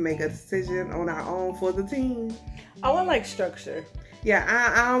enough to make a decision on our own for the team. Oh, I like structure. Yeah,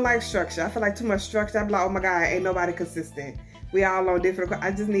 I don't like structure. I feel like too much structure. I'm like, oh my God, ain't nobody consistent. We all on different.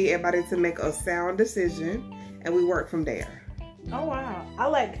 I just need everybody to make a sound decision, and we work from there. Oh wow, I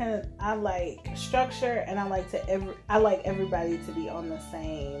like structure, and I like everybody to be on the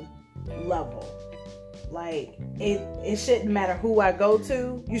same level. Like it shouldn't matter who I go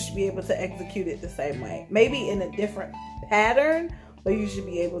to. You should be able to execute it the same way. Maybe in a different pattern, but you should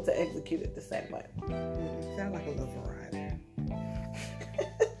be able to execute it the same way. Sound like a little variety.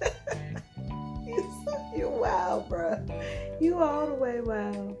 You wild, bro. You all the way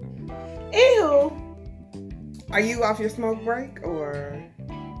wild. Anywho, are you off your smoke break or?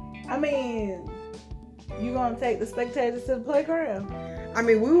 I mean, you gonna take the spectators to the playground? I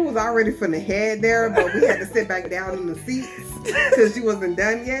mean, we was already finna head there, but we had to sit back down in the seats because she wasn't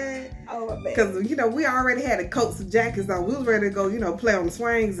done yet. Oh, I bet. Because, you know, we already had the coats and jackets on. We was ready to go, you know, play on the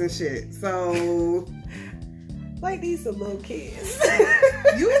swings and shit. So... like these some little kids.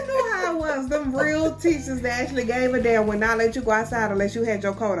 You know how it was. Them real teachers that actually gave a damn would not let you go outside unless you had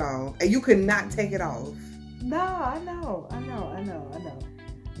your coat on. And you could not take it off. No, I know.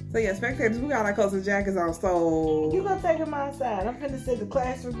 So yeah, spectators, we got our coats and jackets on, so... You gonna take them outside. I'm finna sit in the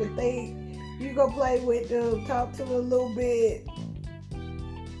classroom and think. You go play with them, talk to them a little bit.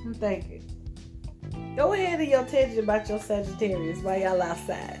 I'm thinking. Go ahead and your tangent about your Sagittarius while y'all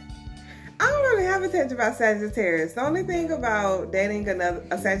outside. I don't really have a tangent about Sagittarius. The only thing about dating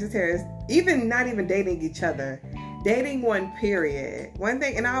a Sagittarius, not even dating each other, dating one period. One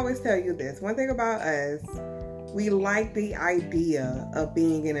thing, and I always tell you this, one thing about us, we like the idea of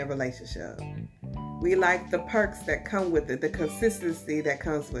being in a relationship. We like the perks that come with it, the consistency that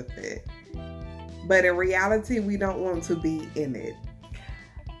comes with it. But in reality, we don't want to be in it.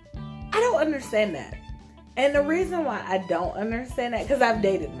 I don't understand that. And the reason why I don't understand that, because I've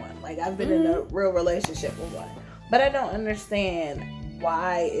dated one. Like, I've been in a real relationship with one. But I don't understand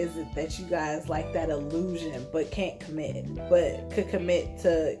why is it that you guys like that illusion but can't commit, but could commit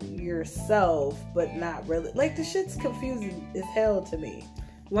to yourself but not really. Like, the shit's confusing as hell to me.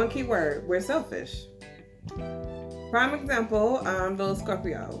 One key word, we're selfish. Prime example, little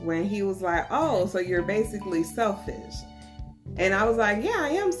Scorpio, when he was like, oh, so you're basically selfish. And I was like, yeah, I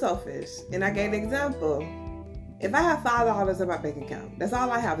am selfish. And I gave an example. If I have $5 in my bank account, that's all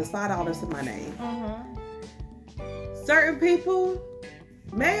I have is $5 in my name. Mm-hmm. Certain people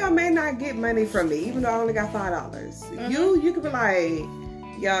may or may not get money from me, even though I only got $5. Mm-hmm. You could be like,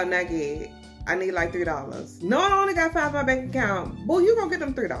 yo, Nuggi, I need like $3. No, I only got $5 in my bank account. Boy, you gonna get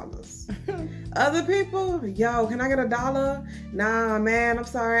them $3. Other people, yo, can I get $1? Nah, man, I'm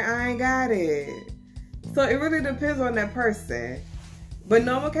sorry, I ain't got it. So it really depends on that person. But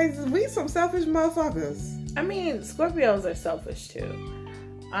normal cases, we some selfish motherfuckers. I mean, Scorpios are selfish too.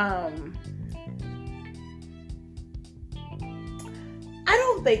 I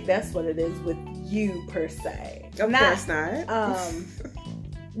don't think that's what it is with you per se. Of course not.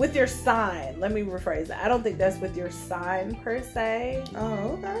 With your sign, let me rephrase that. I don't think that's with your sign per se.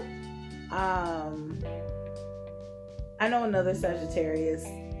 Oh, okay. I know another Sagittarius.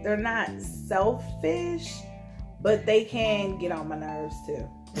 They're not selfish, but they can get on my nerves too.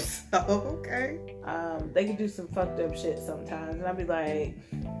 Okay. They can do some fucked up shit sometimes, and I'll be like,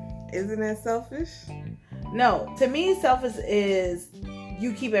 isn't that selfish? No, to me, selfish is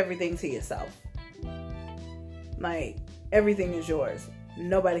you keep everything to yourself. Like, everything is yours.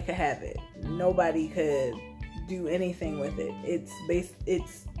 Nobody could have it. Nobody could do anything with it.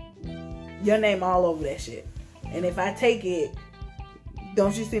 It's your name all over that shit. And if I take it,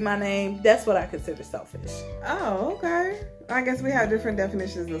 don't you see my name? That's what I consider selfish. Oh, okay. I guess we have different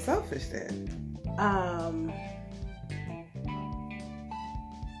definitions of selfish then.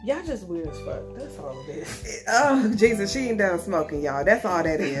 Y'all just weird as fuck. That's all it is. Oh, Jesus, she ain't done smoking, y'all. That's all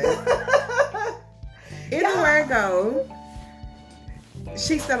that is. Anywhere it goes,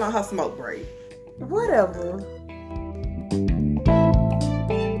 she's still on her smoke break. Whatever.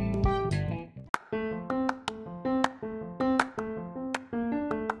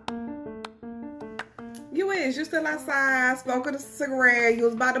 You still outside, smoking a cigarette. You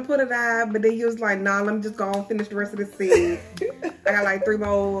was about to put it out, but then you was like, nah, let me just go and finish the rest of the seed. I got like 3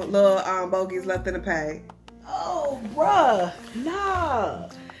 more little bogeys left in the pack. Oh, bruh. Nah,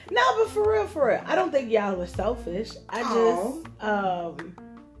 but for real. I don't think y'all are selfish. I just,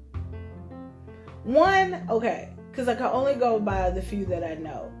 because I can only go by the few that I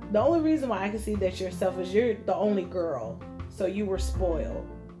know. The only reason why I can see that you're selfish, you're the only girl, so you were spoiled.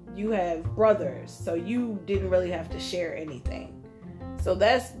 You have brothers, so you didn't really have to share anything. So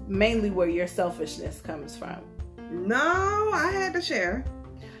that's mainly where your selfishness comes from. No, I had to share.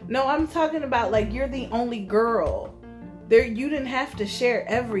 No, I'm talking about like you're the only girl. You didn't have to share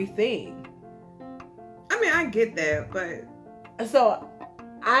everything. I mean, I get that, but... So,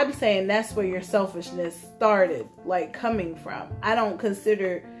 I'm saying that's where your selfishness started, like, coming from. I don't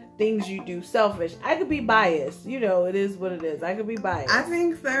consider things you do selfish. I could be biased. You know, it is what it is. I could be biased. I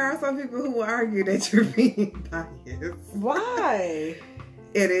think there are some people who will argue that you're being biased. Why?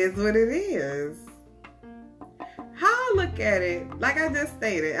 It is what it is. How I look at it, like I just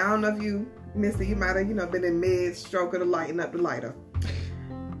stated, I don't know if you missed it. You might have, been in mid-stroke of the lighting up the lighter.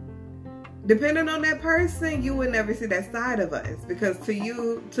 Depending on that person, you would never see that side of us. Because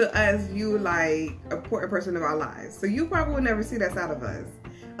to us, you like an important person in our lives. So you probably would never see that side of us.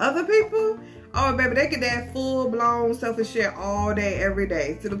 Other people, oh baby, they get that full-blown selfish shit all day, every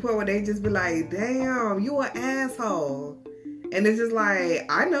day. To the point where they just be like, damn, you an asshole. And it's just like,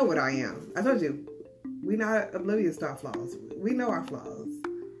 I know what I am. I told you, we not oblivious to our flaws. We know our flaws.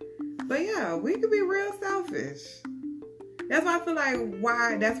 But yeah, we could be real selfish. That's why I feel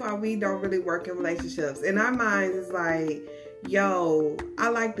like that's why we don't really work in relationships. In our minds, it's like, yo, I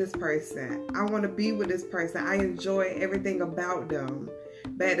like this person. I want to be with this person. I enjoy everything about them.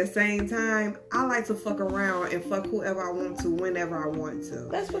 But at the same time, I like to fuck around and fuck whoever I want to, whenever I want to.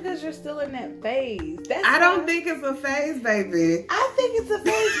 That's because you're still in that phase. I don't think it's a phase, baby. I think it's a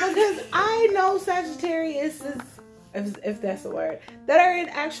phase because I know Sagittarius is, if that's a word, that are in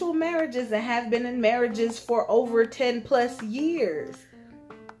actual marriages and have been in marriages for over 10 plus years.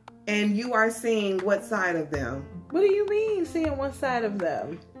 And you are seeing what side of them? What do you mean, seeing what side of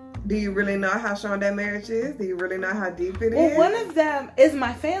them? Do you really know how strong that marriage is? Do you really know how deep it is? Well, one of them is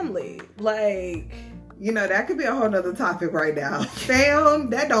my family. Like... that could be a whole nother topic right now.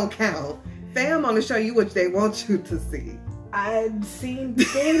 Fam, that don't count. Fam only show you what they want you to see. I've seen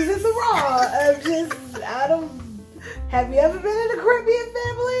things in the raw. Have you ever been in a Caribbean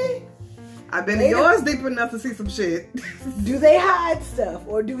family? I've been in yours deep enough to see some shit. Do they hide stuff?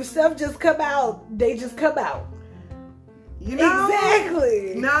 Or do stuff just come out? They just come out?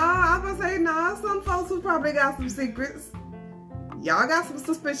 Exactly. No, I was gonna say no. Some folks who probably got some secrets. Y'all got some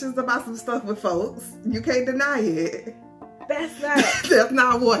suspicions about some stuff with folks. You can't deny it. That's not. That's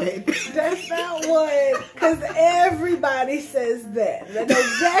not what. That's not what. Because everybody says that. I know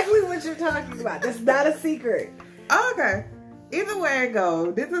exactly what you're talking about. That's not a secret. Okay. Either way it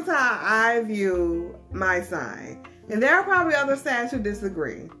goes, this is how I view my sign. And there are probably other signs who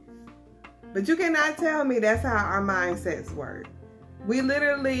disagree. But you cannot tell me that's how our mindsets work. We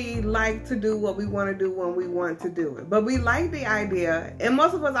literally like to do what we want to do when we want to do it. But we like the idea, and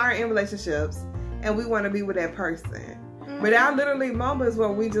most of us are in relationships, and we want to be with that person. But there are literally moments where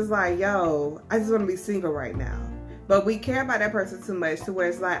we just like, yo, I just want to be single right now. But we care about that person too much to where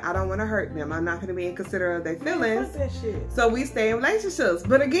it's like, I don't want to hurt them. I'm not going to be inconsiderate of their feelings. Fuck that shit. So we stay in relationships.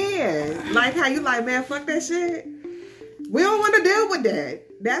 But again, like how you like, man, fuck that shit. We don't want to deal with that.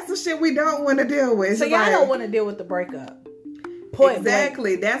 That's the shit we don't want to deal with. So y'all don't want to deal with the breakup.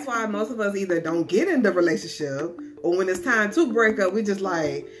 Exactly. That's why most of us either don't get in the relationship, or when it's time to break up, we just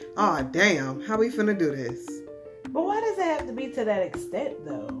like, oh, damn, how we finna do this? But why does it have to be to that extent,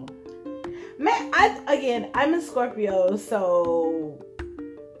 though? Man, I'm a Scorpio, so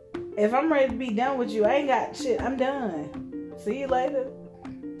if I'm ready to be done with you, I ain't got shit. I'm done. See you later.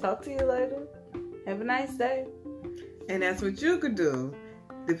 Talk to you later. Have a nice day. And that's what you could do.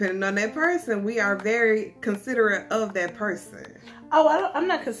 Depending on that person, we are very considerate of that person. Oh, I'm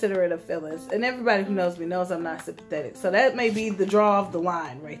not considerate of feelings. And everybody who knows me knows I'm not sympathetic. So that may be the draw of the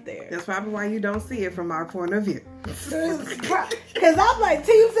line right there. That's probably why you don't see it from our point of view. Because I'm like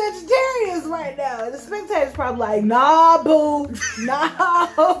Team Sagittarius right now. And the spectator's probably like, nah, boo. Nah,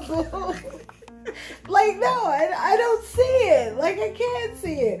 boo. Like, no, I don't see it. Like, I can't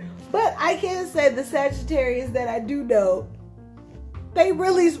see it. But I can say the Sagittarius that I do know, they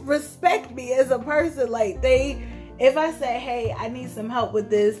really respect me as a person. Like, if I say, hey, I need some help with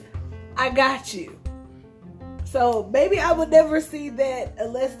this, I got you. So maybe I would never see that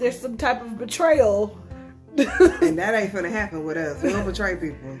unless there's some type of betrayal. And that ain't gonna happen with us. We don't betray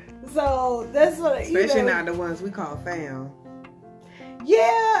people. So that's what, especially not the ones we call fam.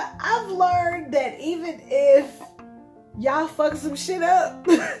 Yeah, I've learned that even if y'all fuck some shit up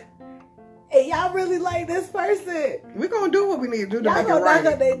and y'all really like this person, we're gonna do what we need to do to make it right. Y'all gonna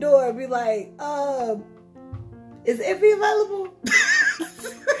knock on their door and be like, is Effie available?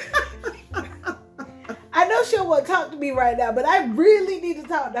 I know she'll want to talk to me right now, but I really need to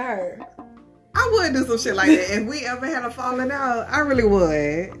talk to her. I would do some shit like that. If we ever had a falling out, I really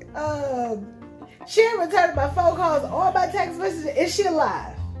would. She ain't returning my phone calls or my text messages. Is she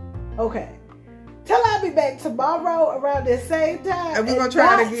alive? Okay. Tell her I'll be back tomorrow around the same time. And we're going to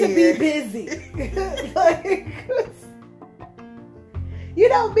try it again. To be busy. Like, you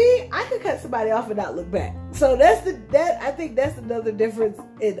know me, I could cut somebody off and not look back. So I think that's another difference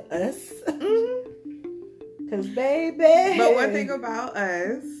in us. Cause baby. But one thing about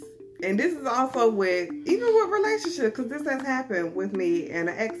us, and this is also even with relationships, because this has happened with me and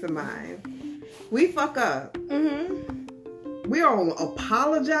an ex of mine. We fuck up. We don't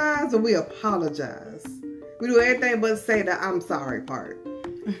apologize, or we apologize. We do everything but say the I'm sorry part.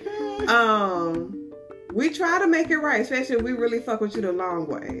 We try to make it right, especially if we really fuck with you the long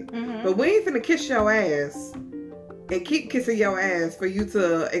way. But we ain't finna kiss your ass and keep kissing your ass for you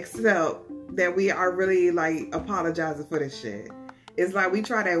to accept that we are really like apologizing for this shit. It's like we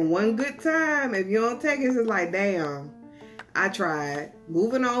try that one good time. If you don't take it, it's like, damn, I tried.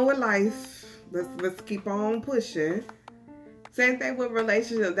 Moving on with life. Let's keep on pushing. Same thing with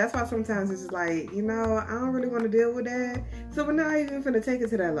relationships. That's why sometimes it's just like, I don't really want to deal with that. So we're not even finna take it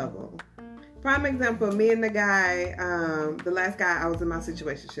to that level. Prime example, me and the guy, the last guy I was in my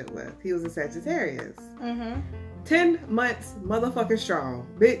situationship with, he was a Sagittarius. 10 months motherfucking strong.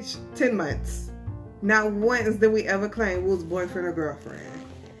 Bitch, 10 months. Not once did we ever claim we was boyfriend or girlfriend.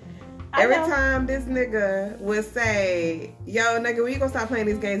 Every time this nigga would say, yo, nigga, when you gonna stop playing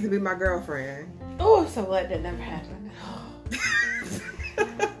these games to be my girlfriend? Oh, I'm so glad that never happened.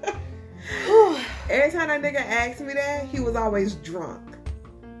 Every time that nigga asked me that, he was always drunk.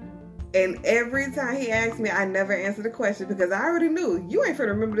 And every time he asked me, I never answered the question because I already knew you ain't finna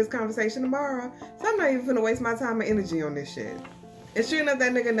remember this conversation tomorrow. So I'm not even finna waste my time and energy on this shit. And sure enough,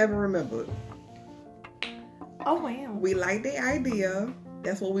 that nigga never remembered. Oh, wow. We like the idea.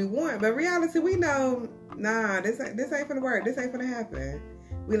 That's what we want. But reality, we know, nah, this ain't finna work. This ain't finna happen.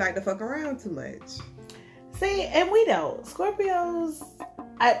 We like to fuck around too much. See, and we don't. Scorpios,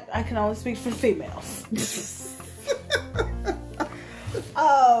 I can only speak for females.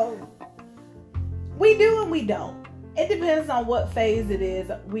 We do and we don't. It depends on what phase it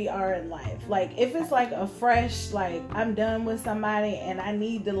is we are in life. Like, if it's like a fresh, like, I'm done with somebody and I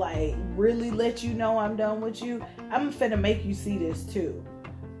need to, like, really let you know I'm done with you, I'm finna make you see this too.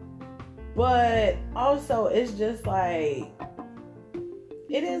 But also, it's just like,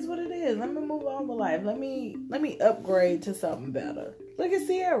 it is what it is. Let me move on with life. Let me upgrade to something better. Look at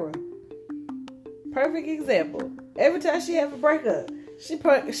Sierra. Perfect example. Every time she have a breakup, she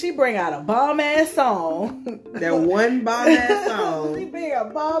bring out a bomb ass song. That one bomb ass song. She bring a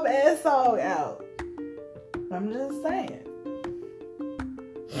bomb ass song out. I'm just saying.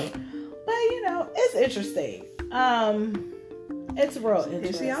 But it's interesting. It's real interesting.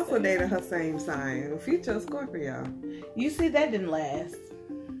 And she also dated her same sign, future Scorpio. You see, that didn't last.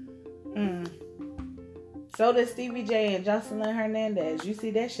 So did Stevie J and Jocelyn Hernandez. You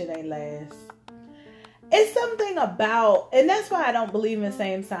see, that shit ain't last. It's something about, and that's why I don't believe in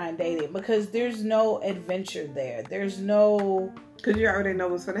same sign dating, because there's no adventure there. There's no... Because you already know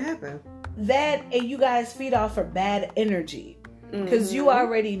what's going to happen. That, and you guys feed off of bad energy. Because you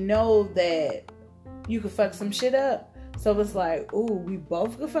already know that you could fuck some shit up. So it's like, ooh, we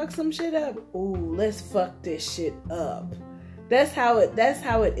both could fuck some shit up. Ooh, let's fuck this shit up. That's how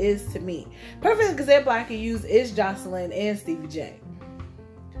it is to me. Perfect example I could use is Jocelyn and Stevie J.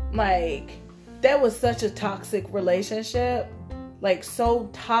 Like, that was such a toxic relationship. Like, so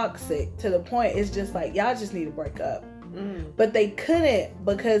toxic to the point it's just like, y'all just need to break up. But they couldn't,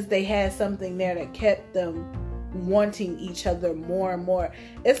 because they had something there that kept them wanting each other more and more.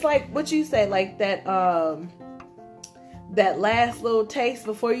 It's like what you say, like that last little taste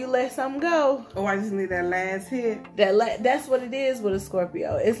before you let something go. Oh, I just need that last hit. That's what it is with a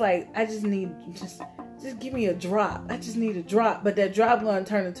Scorpio. It's like, I just need, just give me a drop. I just need a drop. But that drop gonna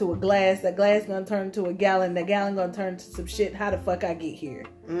turn into a glass. That glass gonna turn into a gallon. That gallon gonna turn into some shit. How the fuck I get here?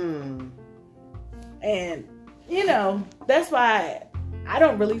 And you know, that's why I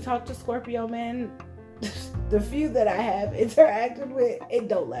don't really talk to Scorpio men. The few that I have interacted with, it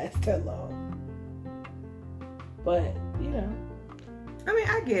don't last that long. But, you know. I mean,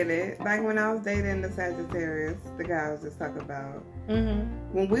 I get it. Like when I was dating the Sagittarius, the guy I was just talking about.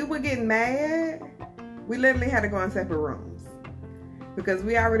 When we were getting mad, we literally had to go in separate rooms. Because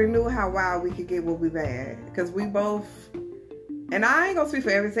we already knew how wild we could get when we mad. Because we both... And I ain't gonna speak for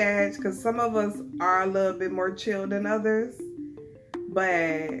every Sag, because some of us are a little bit more chill than others.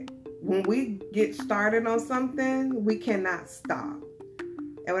 But when we get started on something, we cannot stop.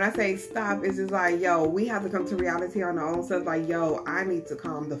 And when I say stop, it's just like, yo, we have to come to reality on our own. So it's like, yo, I need to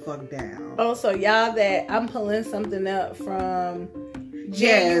calm the fuck down. Oh, so y'all, that I'm pulling something up from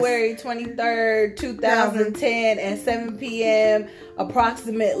January 23rd, 2010 at 7 p.m.,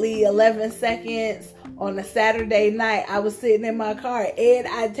 approximately 11 seconds. On a Saturday night, I was sitting in my car, and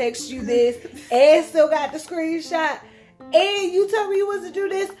I text you this, and still got the screenshot, and you told me you was to do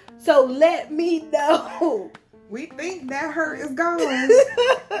this, so let me know. We think that hurt is gone.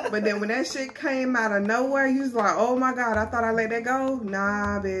 But then when that shit came out of nowhere, you was like, oh my God, I thought I let that go.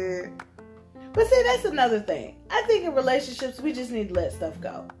 Nah, bitch. But see, that's another thing. I think in relationships, we just need to let stuff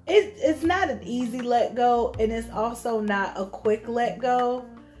go. It's not an easy let go, and it's also not a quick let go.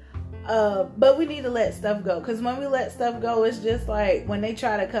 But we need to let stuff go, because when we let stuff go, it's just like when they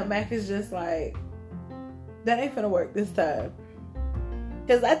try to come back, it's just like, that ain't finna work this time.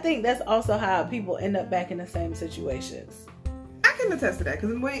 Because I think that's also how people end up back in the same situations. I can attest to that,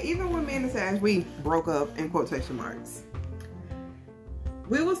 because even when me and the Sag, we broke up in quotation marks,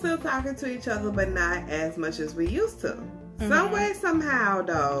 we were still talking to each other, but not as much as we used to. Some way, somehow,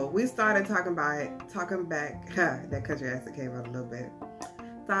 though, we started talking back. That country accent came out a little bit.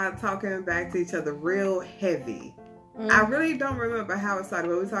 Started talking back to each other real heavy. I really don't remember how it started,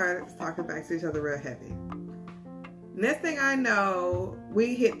 but we started talking back to each other real heavy. Next thing I know,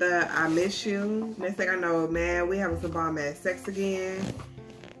 we hit the I miss you. Next thing I know, man, we having some bomb ass sex again.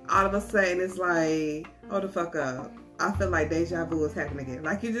 All of a sudden, it's like, hold the fuck up. I feel like deja vu is happening again.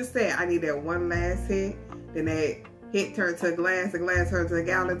 Like you just said, I need that one last hit. Then that hit turned to a glass. The glass turned to a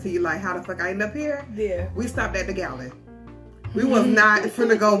gallon. Till you like, how the fuck I end up here? Yeah. We stopped at the gallon. We was not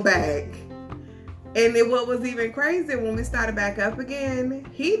finna go back. And then what was even crazy, when we started back up again,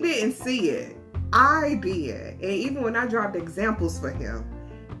 he didn't see it. I did. And even when I dropped examples for him,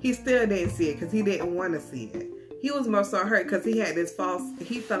 he still didn't see it because he didn't want to see it. He was more so hurt because he had this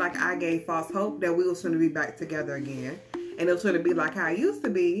he felt like I gave false hope that we was going to be back together again. And it was going to be like how it used to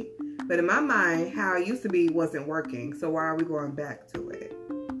be. But in my mind, how it used to be wasn't working. So why are we going back to it?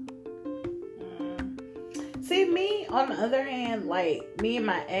 See, me, on the other hand, like, me and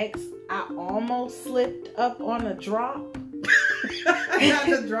my ex, I almost slipped up on a drop. Not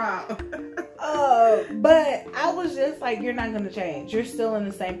a drop. But I was just like, you're not going to change. You're still in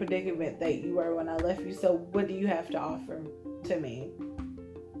the same predicament that you were when I left you. So what do you have to offer to me?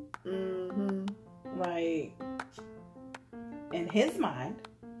 Like, in his mind,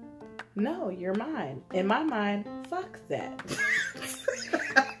 no, you're mine. In my mind, fuck that.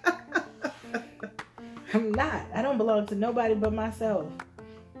 I'm not. I don't belong to nobody but myself.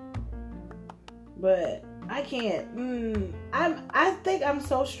 But I can't. I think I'm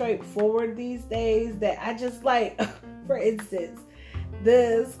so straightforward these days that I just like, for instance,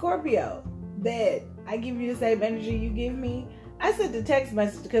 the Scorpio that I give you the same energy you give me. I sent the text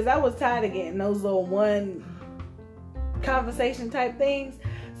message because I was tired of getting those little conversation type things.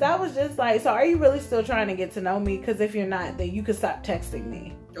 So I was just like, so are you really still trying to get to know me? Because if you're not, then you could stop texting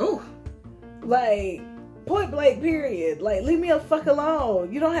me. Oh. Like, point blank, period. Like, leave me the fuck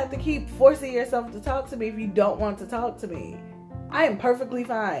alone. You don't have to keep forcing yourself to talk to me if you don't want to talk to me. I am perfectly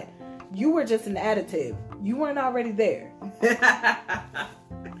fine. You were just an additive. You weren't already there.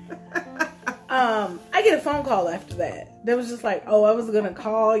 I get a phone call after that. That was just like, oh, I was going to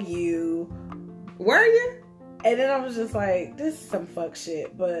call you. Were you? And then I was just like, this is some fuck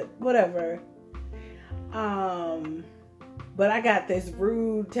shit, but whatever. But I got this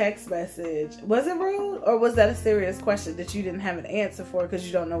rude text message. Was it rude? Or was that a serious question that you didn't have an answer for because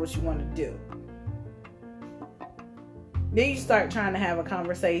you don't know what you want to do? Then you start trying to have a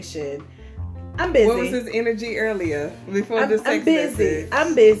conversation. I'm busy. What was his energy earlier before this text message?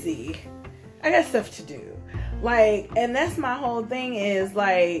 I'm busy. I got stuff to do. Like, and that's my whole thing is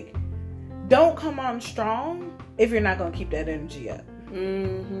like, don't come on strong if you're not going to keep that energy up.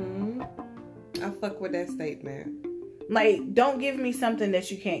 Mm-hmm. I fuck with that statement. Like, don't give me something that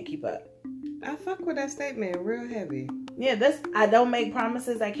you can't keep up. I fuck with that statement real heavy. Yeah, I don't make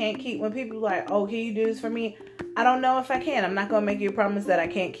promises I can't keep. When people are like, oh, can you do this for me? I don't know if I can. I'm not going to make you a promise that I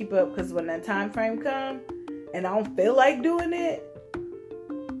can't keep up because when that time frame comes and I don't feel like doing it,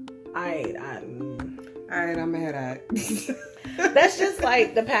 Alright, I'm mad at it. That's just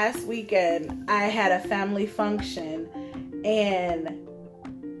like the past weekend. I had a family function and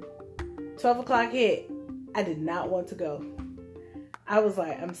 12 o'clock hit. I did not want to go. I was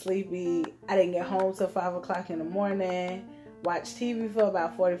like, I'm sleepy. I didn't get home till 5 o'clock in the morning. Watched TV for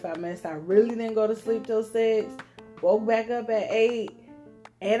about 45 minutes. I really didn't go to sleep till 6. Woke back up at 8.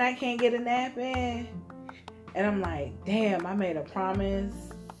 And I can't get a nap in. And I'm like, damn, I made a promise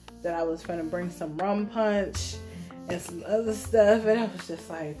that I was finna bring some rum punch and some other stuff, and I was just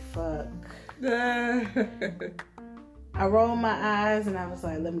like, fuck. I rolled my eyes and I was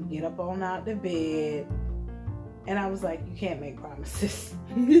like, let me get up on out the bed. And I was like, you can't make promises.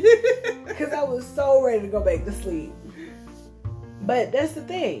 Because I was so ready to go back to sleep. But that's the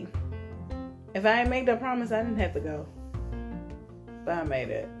thing. If I ain't make that promise, I didn't have to go. But I made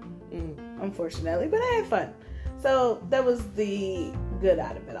it. Unfortunately. But I had fun. So that was the good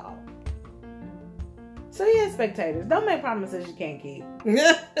out of it all. So yeah, spectators, don't make promises you can't keep.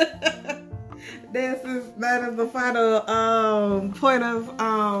 That is the final point of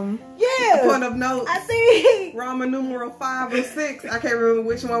notes. I think Roman numeral 5 or 6. I can't remember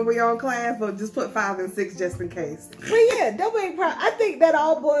which one we on class, but just put 5 and 6 just in case. But yeah, don't make I think that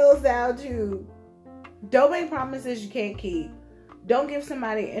all boils down to don't make promises you can't keep. Don't give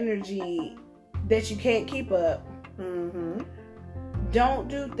somebody energy that you can't keep up. Mm-hmm. Don't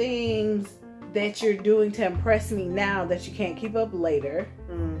do things that you're doing to impress me now that you can't keep up later.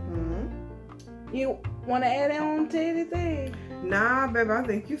 Mm-hmm. You want to add on to anything? Nah, baby, I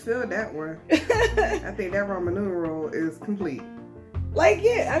think you feel that one. I think that Roman numeral is complete. Like,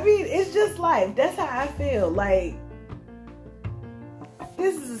 yeah, I mean, it's just life. That's how I feel. Like,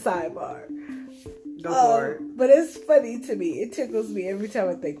 this is a sidebar. Go for it. But it's funny to me. It tickles me every time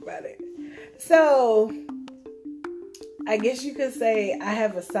I think about it. So, I guess you could say I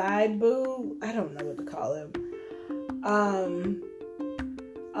have a side boo. I don't know what to call him.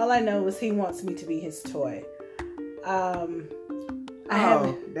 All I know is he wants me to be his toy. That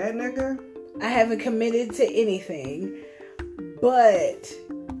nigga? I haven't committed to anything, but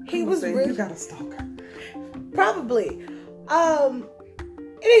he was really... You got a stalker. Probably. Anywho,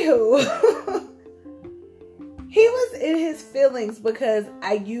 he was in his feelings because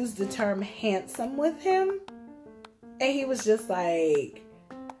I used the term handsome with him. And he was just like,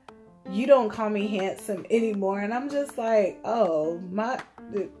 you don't call me handsome anymore. And I'm just like, oh,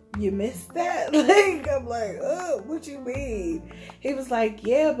 you missed that? Like, I'm like, oh, what you mean? He was like,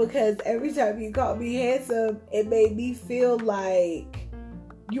 yeah, because every time you called me handsome, it made me feel like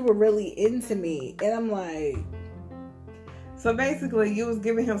you were really into me. And I'm like... So basically, you was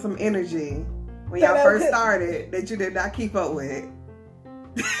giving him some energy when y'all first started that you did not keep up with.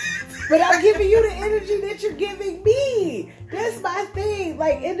 But I'm giving you the energy that you're giving me. That's my thing.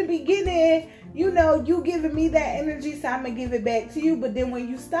 Like, in the beginning, you know, you giving me that energy, so I'm going to give it back to you. But then when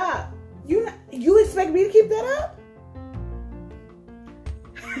you stop, you expect me to keep that up?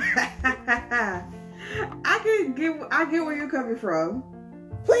 I get where you're coming from.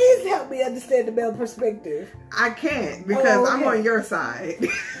 Please help me understand the male perspective. I can't because I'm on your side.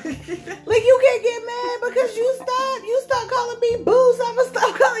 Like, you can't get mad because you stop calling me boo, so I'm gonna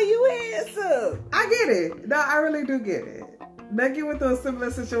stop calling you handsome. I get it. No, I really do get it. Nuggi went through a similar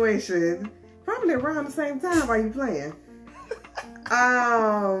situation, probably around the same time while you playing.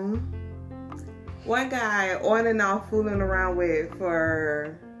 one guy on and off fooling around with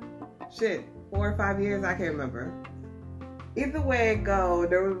for 4 or 5 years. I can't remember. Either way it go,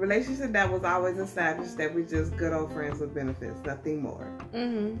 there was a relationship that was always established that we just good old friends with benefits, nothing more.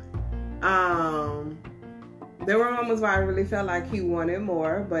 Mm-hmm. There were moments where I really felt like he wanted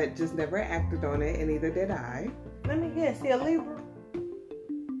more, but just never acted on it, and neither did I. Let me guess, he a Libra?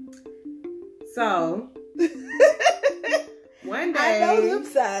 So, one day... I know them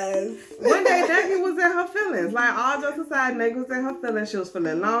signs. One day, Nuggi was in her feelings. Like, all jokes aside, Nuggi was in her feelings. She was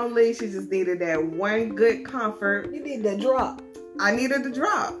feeling lonely. She just needed that one good comfort. You need that drop. I needed the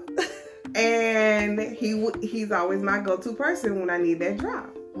drop. And he's always my go-to person when I need that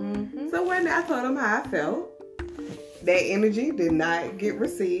drop. Mm-hmm. So one day, I told him how I felt. That energy did not get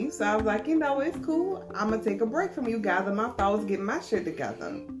received. So I was like, it's cool. I'm going to take a break from you, gather my thoughts, get my shit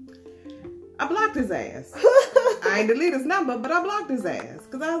together. I blocked his ass. I ain't delete his number, but I blocked his ass.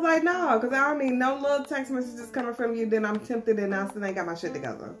 Because I was like, no, because I don't need no little text messages coming from you. Then I'm tempted and I still ain't got my shit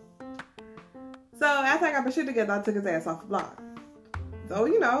together. So after I got my shit together, I took his ass off the block. So,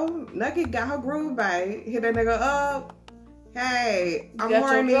 Nuggi got her groove back. Hit that nigga up. Hey, I'm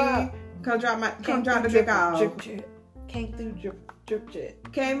horny. Come drop the dick off. Drip. Came through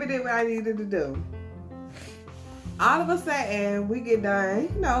drip. Came and did what I needed to do. All of a sudden, we get done,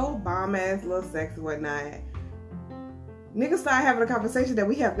 bomb ass little sex and whatnot. Niggas start having a conversation that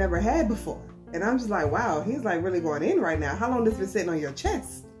we have never had before. And I'm just like, wow, he's like really going in right now. How long this been sitting on your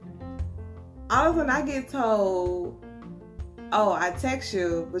chest? All of a sudden, I get told, oh, I text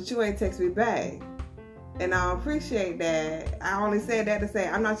you, but you ain't text me back. And I appreciate that. I only said that to say,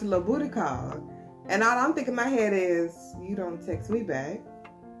 I'm not your little booty call. And all I'm thinking in my head is, you don't text me back.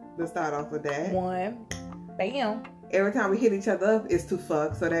 Let's start off with that. 1, bam. Every time we hit each other up, it's to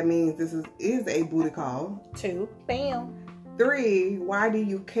fuck. So that means this is a booty call. 2, bam. 3, why do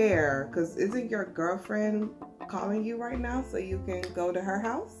you care? Because isn't your girlfriend calling you right now so you can go to her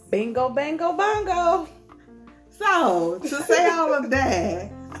house? Bingo, bango, bongo. So, to say all of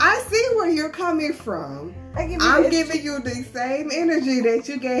that, I see where you're coming from. I'm giving you the same energy that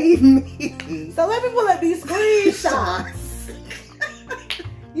you gave me. So let me pull up these screenshots.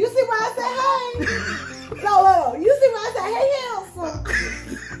 You see why I said hey? No. You see why I said hey,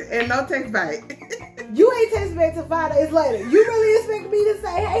 handsome? And no text back. You ain't text back till 5 days later. You really expect me to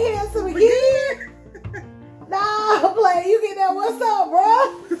say hey, handsome again? Nah, play. You get that what's up,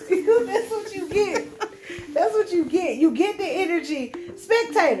 bro? That's what you get. That's what you get. You get the energy.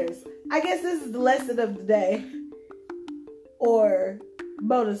 Spectators, I guess this is the lesson of the day. Or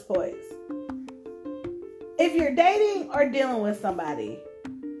bonus points. If you're dating or dealing with somebody,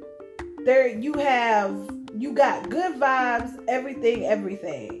 you got good vibes,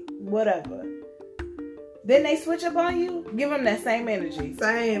 everything, whatever. Then they switch up on you, give them that same energy.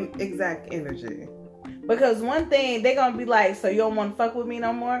 Same exact energy. Because one thing, they gonna be like, so you don't want to fuck with me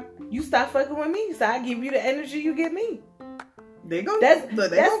no more? You stop fucking with me, so I give you the energy you give me. They gonna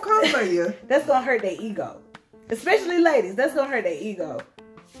come for you. That's gonna hurt their ego. Especially ladies, that's gonna hurt their ego.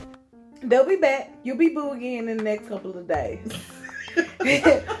 They'll be back. You'll be boo again in the next couple of days.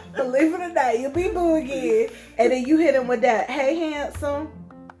 Believe it or not, you'll be boo again. And then you hit him with that, hey, handsome.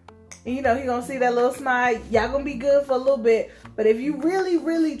 And he gonna see that little smile. Y'all gonna be good for a little bit. But if you really,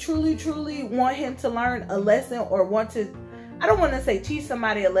 really, truly want him to learn a lesson or I don't want to say teach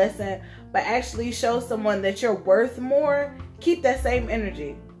somebody a lesson, but actually show someone that you're worth more, keep that same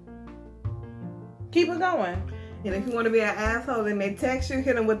energy. Keep it going. And if you want to be an asshole and they text you,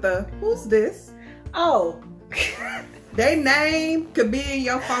 hit them with the, who's this? Oh. Their name could be in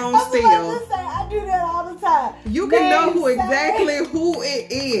your phone still. I do that all the time. You can know exactly who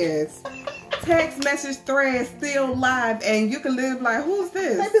it is. Text message thread still live, and you can live like, who's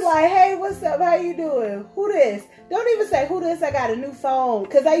this? They be like, hey, what's up? How you doing? Who this? Don't even say who this. I got a new phone,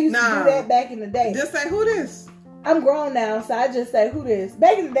 because I used to do that back in the day. Just say who this. I'm grown now, so I just say who this.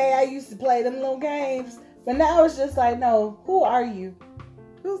 Back in the day, I used to play them little games, but now it's just like, no, who are you?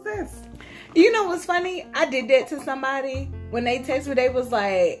 Who's this? You know what's funny? I did that to somebody. When they text me, they was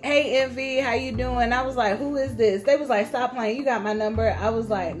like, hey, Envy, how you doing? I was like, who is this? They was like, stop playing. You got my number. I was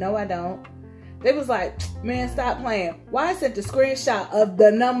like, no, I don't. They was like, man, stop playing. Why I sent the screenshot of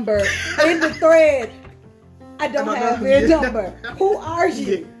the number in the thread? I don't have your number. Who are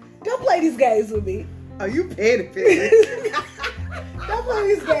you? Don't play these games with me. Oh, you petty. Don't play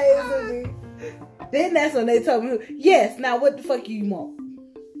these games with me. Then that's when they told me, yes, now what the fuck you want?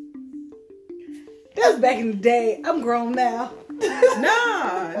 That was back in the day. I'm grown now. Nah,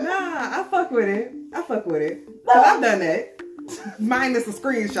 I fuck with it. Cause I've done that. Minus the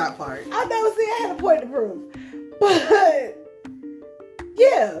screenshot part. I know, see, I had a point to prove. But,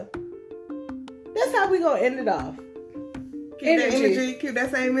 yeah. that's how we gonna end it off. Keep that energy. Keep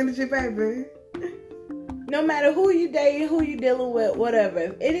that same energy, baby. No matter who you dating, who you dealing with, whatever.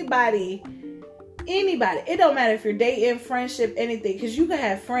 If anybody, it don't matter if you're dating, friendship, anything. Because you can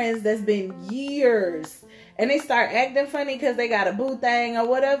have friends that's been years and they start acting funny because they got a boo thing or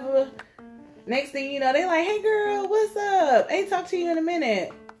whatever. Next thing you know, they like, hey girl, what's up? Ain't talked to you in a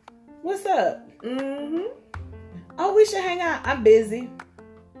minute. What's up? Oh, we should hang out. I'm busy.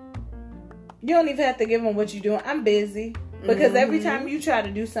 You don't even have to give them what you're doing. I'm busy. Because every time you try to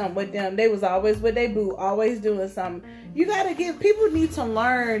do something with them, they was always with their boo, always doing something. You gotta people need to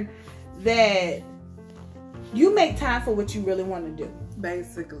learn that you make time for what you really want to do.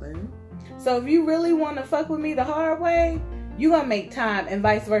 Basically. So if you really want to fuck with me the hard way, you gonna make time, and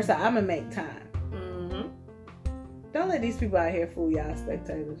vice versa. I'm gonna make time. Don't let these people out here fool y'all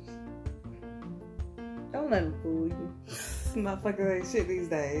spectators. Don't let them fool you. Motherfuckers ain't shit these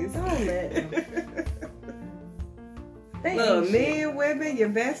days. Don't let them. Look, men, women, your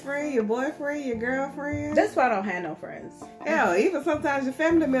best friend, your boyfriend, your girlfriend. That's why I don't have no friends. Hell, even sometimes your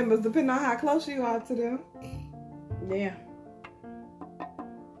family members, depending on how close you are to them. Yeah.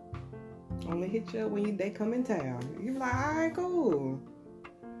 Only hit you up when they come in town. You be like, all right, cool.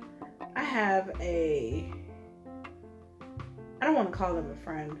 I have I don't want to call them a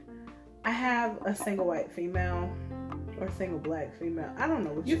friend. I have a single white female or single black female. I don't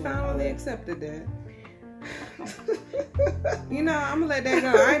know what you finally accepted that. You know, I'm gonna let that go.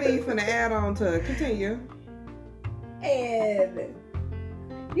 I ain't even finna add on to it. Continue. And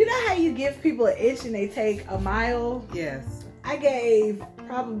you know how you give people an inch and they take a mile? Yes. I gave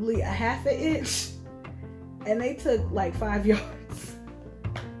probably a half an inch and they took like 5 yards.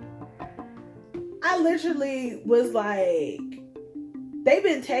 I literally was like, they've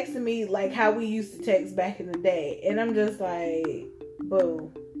been texting me like how we used to text back in the day. And I'm just like,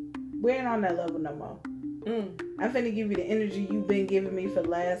 boo, we ain't on that level no more. I'm finna give you the energy you've been giving me for the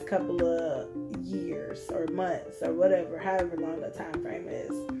last couple of years or months or whatever, however long the time frame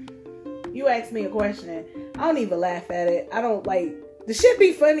is. You ask me a question, I don't even laugh at it. I don't like, the shit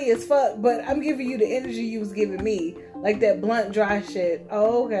be funny as fuck, but I'm giving you the energy you was giving me. Like that blunt, dry shit.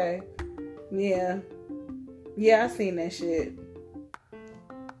 Oh, okay. Yeah. Yeah, I seen that shit.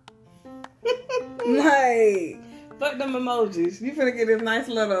 Like, fuck them emojis. You finna get this nice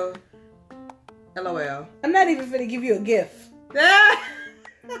little LOL. I'm not even finna give you a gift.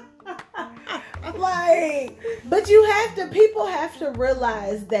 Like, but people have to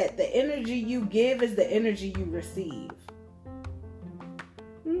realize that the energy you give is the energy you receive.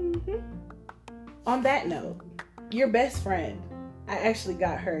 On that note, your best friend, I actually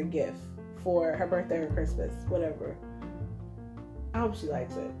got her a gift for her birthday or Christmas, whatever. I hope she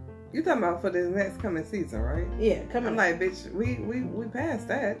likes it. You talking about for this next coming season, right? Yeah, coming I'm like, bitch, we passed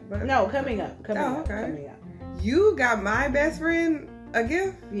that. But no, coming up. Okay. Coming up. You got my best friend a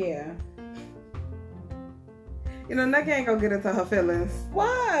gift? Yeah. You know, Nuggi ain't gonna get into her feelings.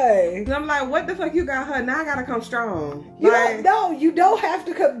 Why? And I'm like, what the fuck you got her? Now I gotta come strong. You don't have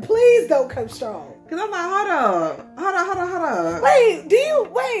to come. Please don't come strong. Cause I'm like, hold up. Wait,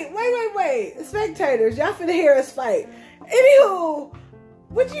 wait. Spectators, y'all finna hear us fight. Anywho,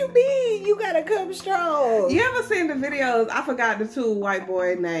 what do you mean you gotta come strong? You ever seen the videos? I forgot the two white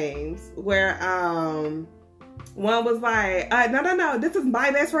boy names where one was like, no, this is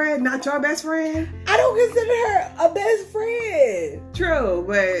my best friend, not your best friend. I don't consider her a best friend. True,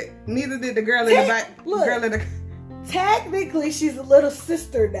 but neither did the girl in the back. Look, girl in the. Technically, she's a little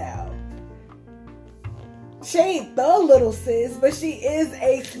sister now. She ain't the little sis, but she is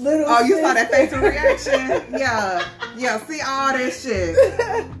a little sister. You saw that facial reaction? Yeah, see all that shit.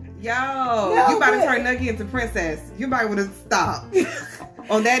 You about to turn Nuggi into princess. You might want to stop.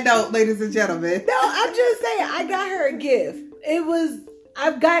 On that note, ladies and gentlemen. No, I'm just saying, I got her a gift.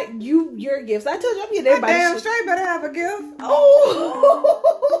 I've got you your gifts. I told you I'm getting everybody. Damn straight better have a gift. Oh,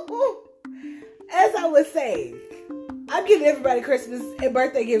 as I was saying, I'm getting everybody Christmas and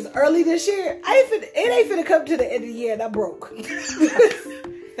birthday gifts early this year. It ain't finna come to the end of the year and I'm broke.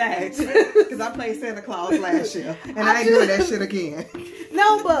 Facts. Because I played Santa Claus last year and I ain't doing that shit again.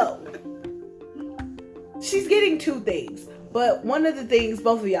 No, but she's getting two things. But one of the things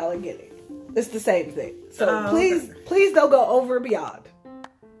both of y'all are getting, it's the same thing. So please don't go over and beyond.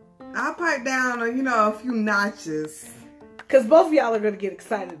 I'll pipe down on, a few notches. Because both of y'all are going to get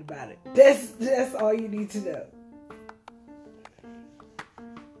excited about it. That's all you need to know.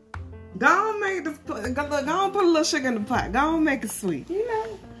 Go on put a little sugar in the pot. Go on make it sweet.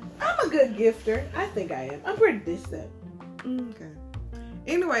 I'm a good gifter. I think I am. I'm pretty decent. Okay.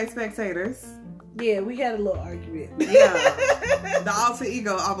 Anyway, spectators. Yeah, we had a little argument. Yeah. The alter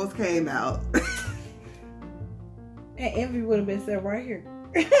ego almost came out. And Envy would have been sitting right here.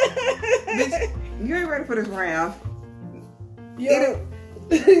 Bitch, you ain't ready for this round. You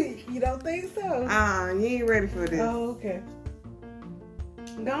don't think so? You ain't ready for this. Oh, okay.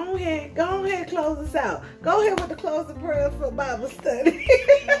 Go ahead, close us out. Go ahead with the closing prayer for Bible study.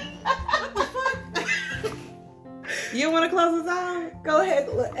 What the fuck? You want to close us out? Go ahead,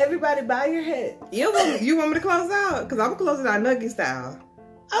 everybody, bow your head. You want me to close out? Because I'm closing out Nuggi style.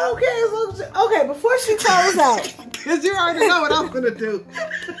 I don't care. As long as okay, before she closes out. Because you already know what I'm going to do.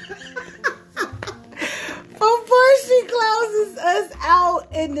 Before she closes us out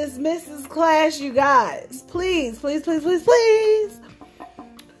and dismisses class, you guys, please.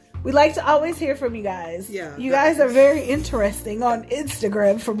 We like to always hear from you guys. Yeah. You guys are very interesting on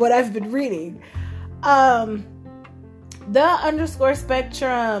Instagram from what I've been reading.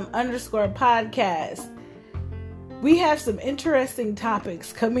 The_spectrum_podcast. We have some interesting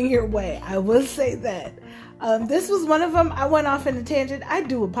topics coming your way. I will say that. This was one of them. I went off in a tangent. I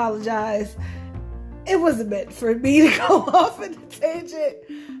do apologize. It wasn't meant for me to go off in a tangent.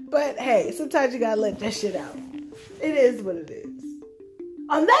 But hey, sometimes you gotta let that shit out. It is what it is.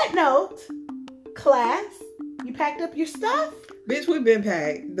 On that note, class, you packed up your stuff? Bitch, we've been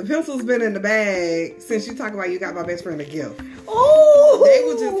packed. The pencil's been in the bag since you talk about you got my best friend a gift. Oh! They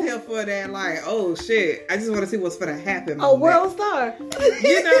were just here for that, like, oh shit, I just want to see what's gonna happen. Oh, world star.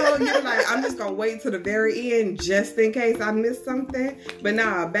 You're like, I'm just gonna wait till the very end just in case I miss something. But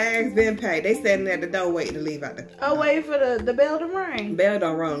nah, bag's been packed. They standing at the door waiting to leave out the Oh, wait for the bell to ring. Bell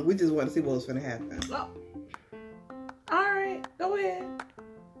don't ring. We just want to see what's gonna happen. Oh. Alright, go ahead.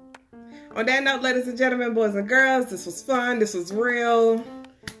 On that note, ladies and gentlemen, boys and girls, this was fun. This was real.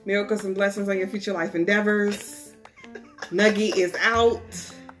 Miracles and blessings on your future life endeavors. Nuggi is out.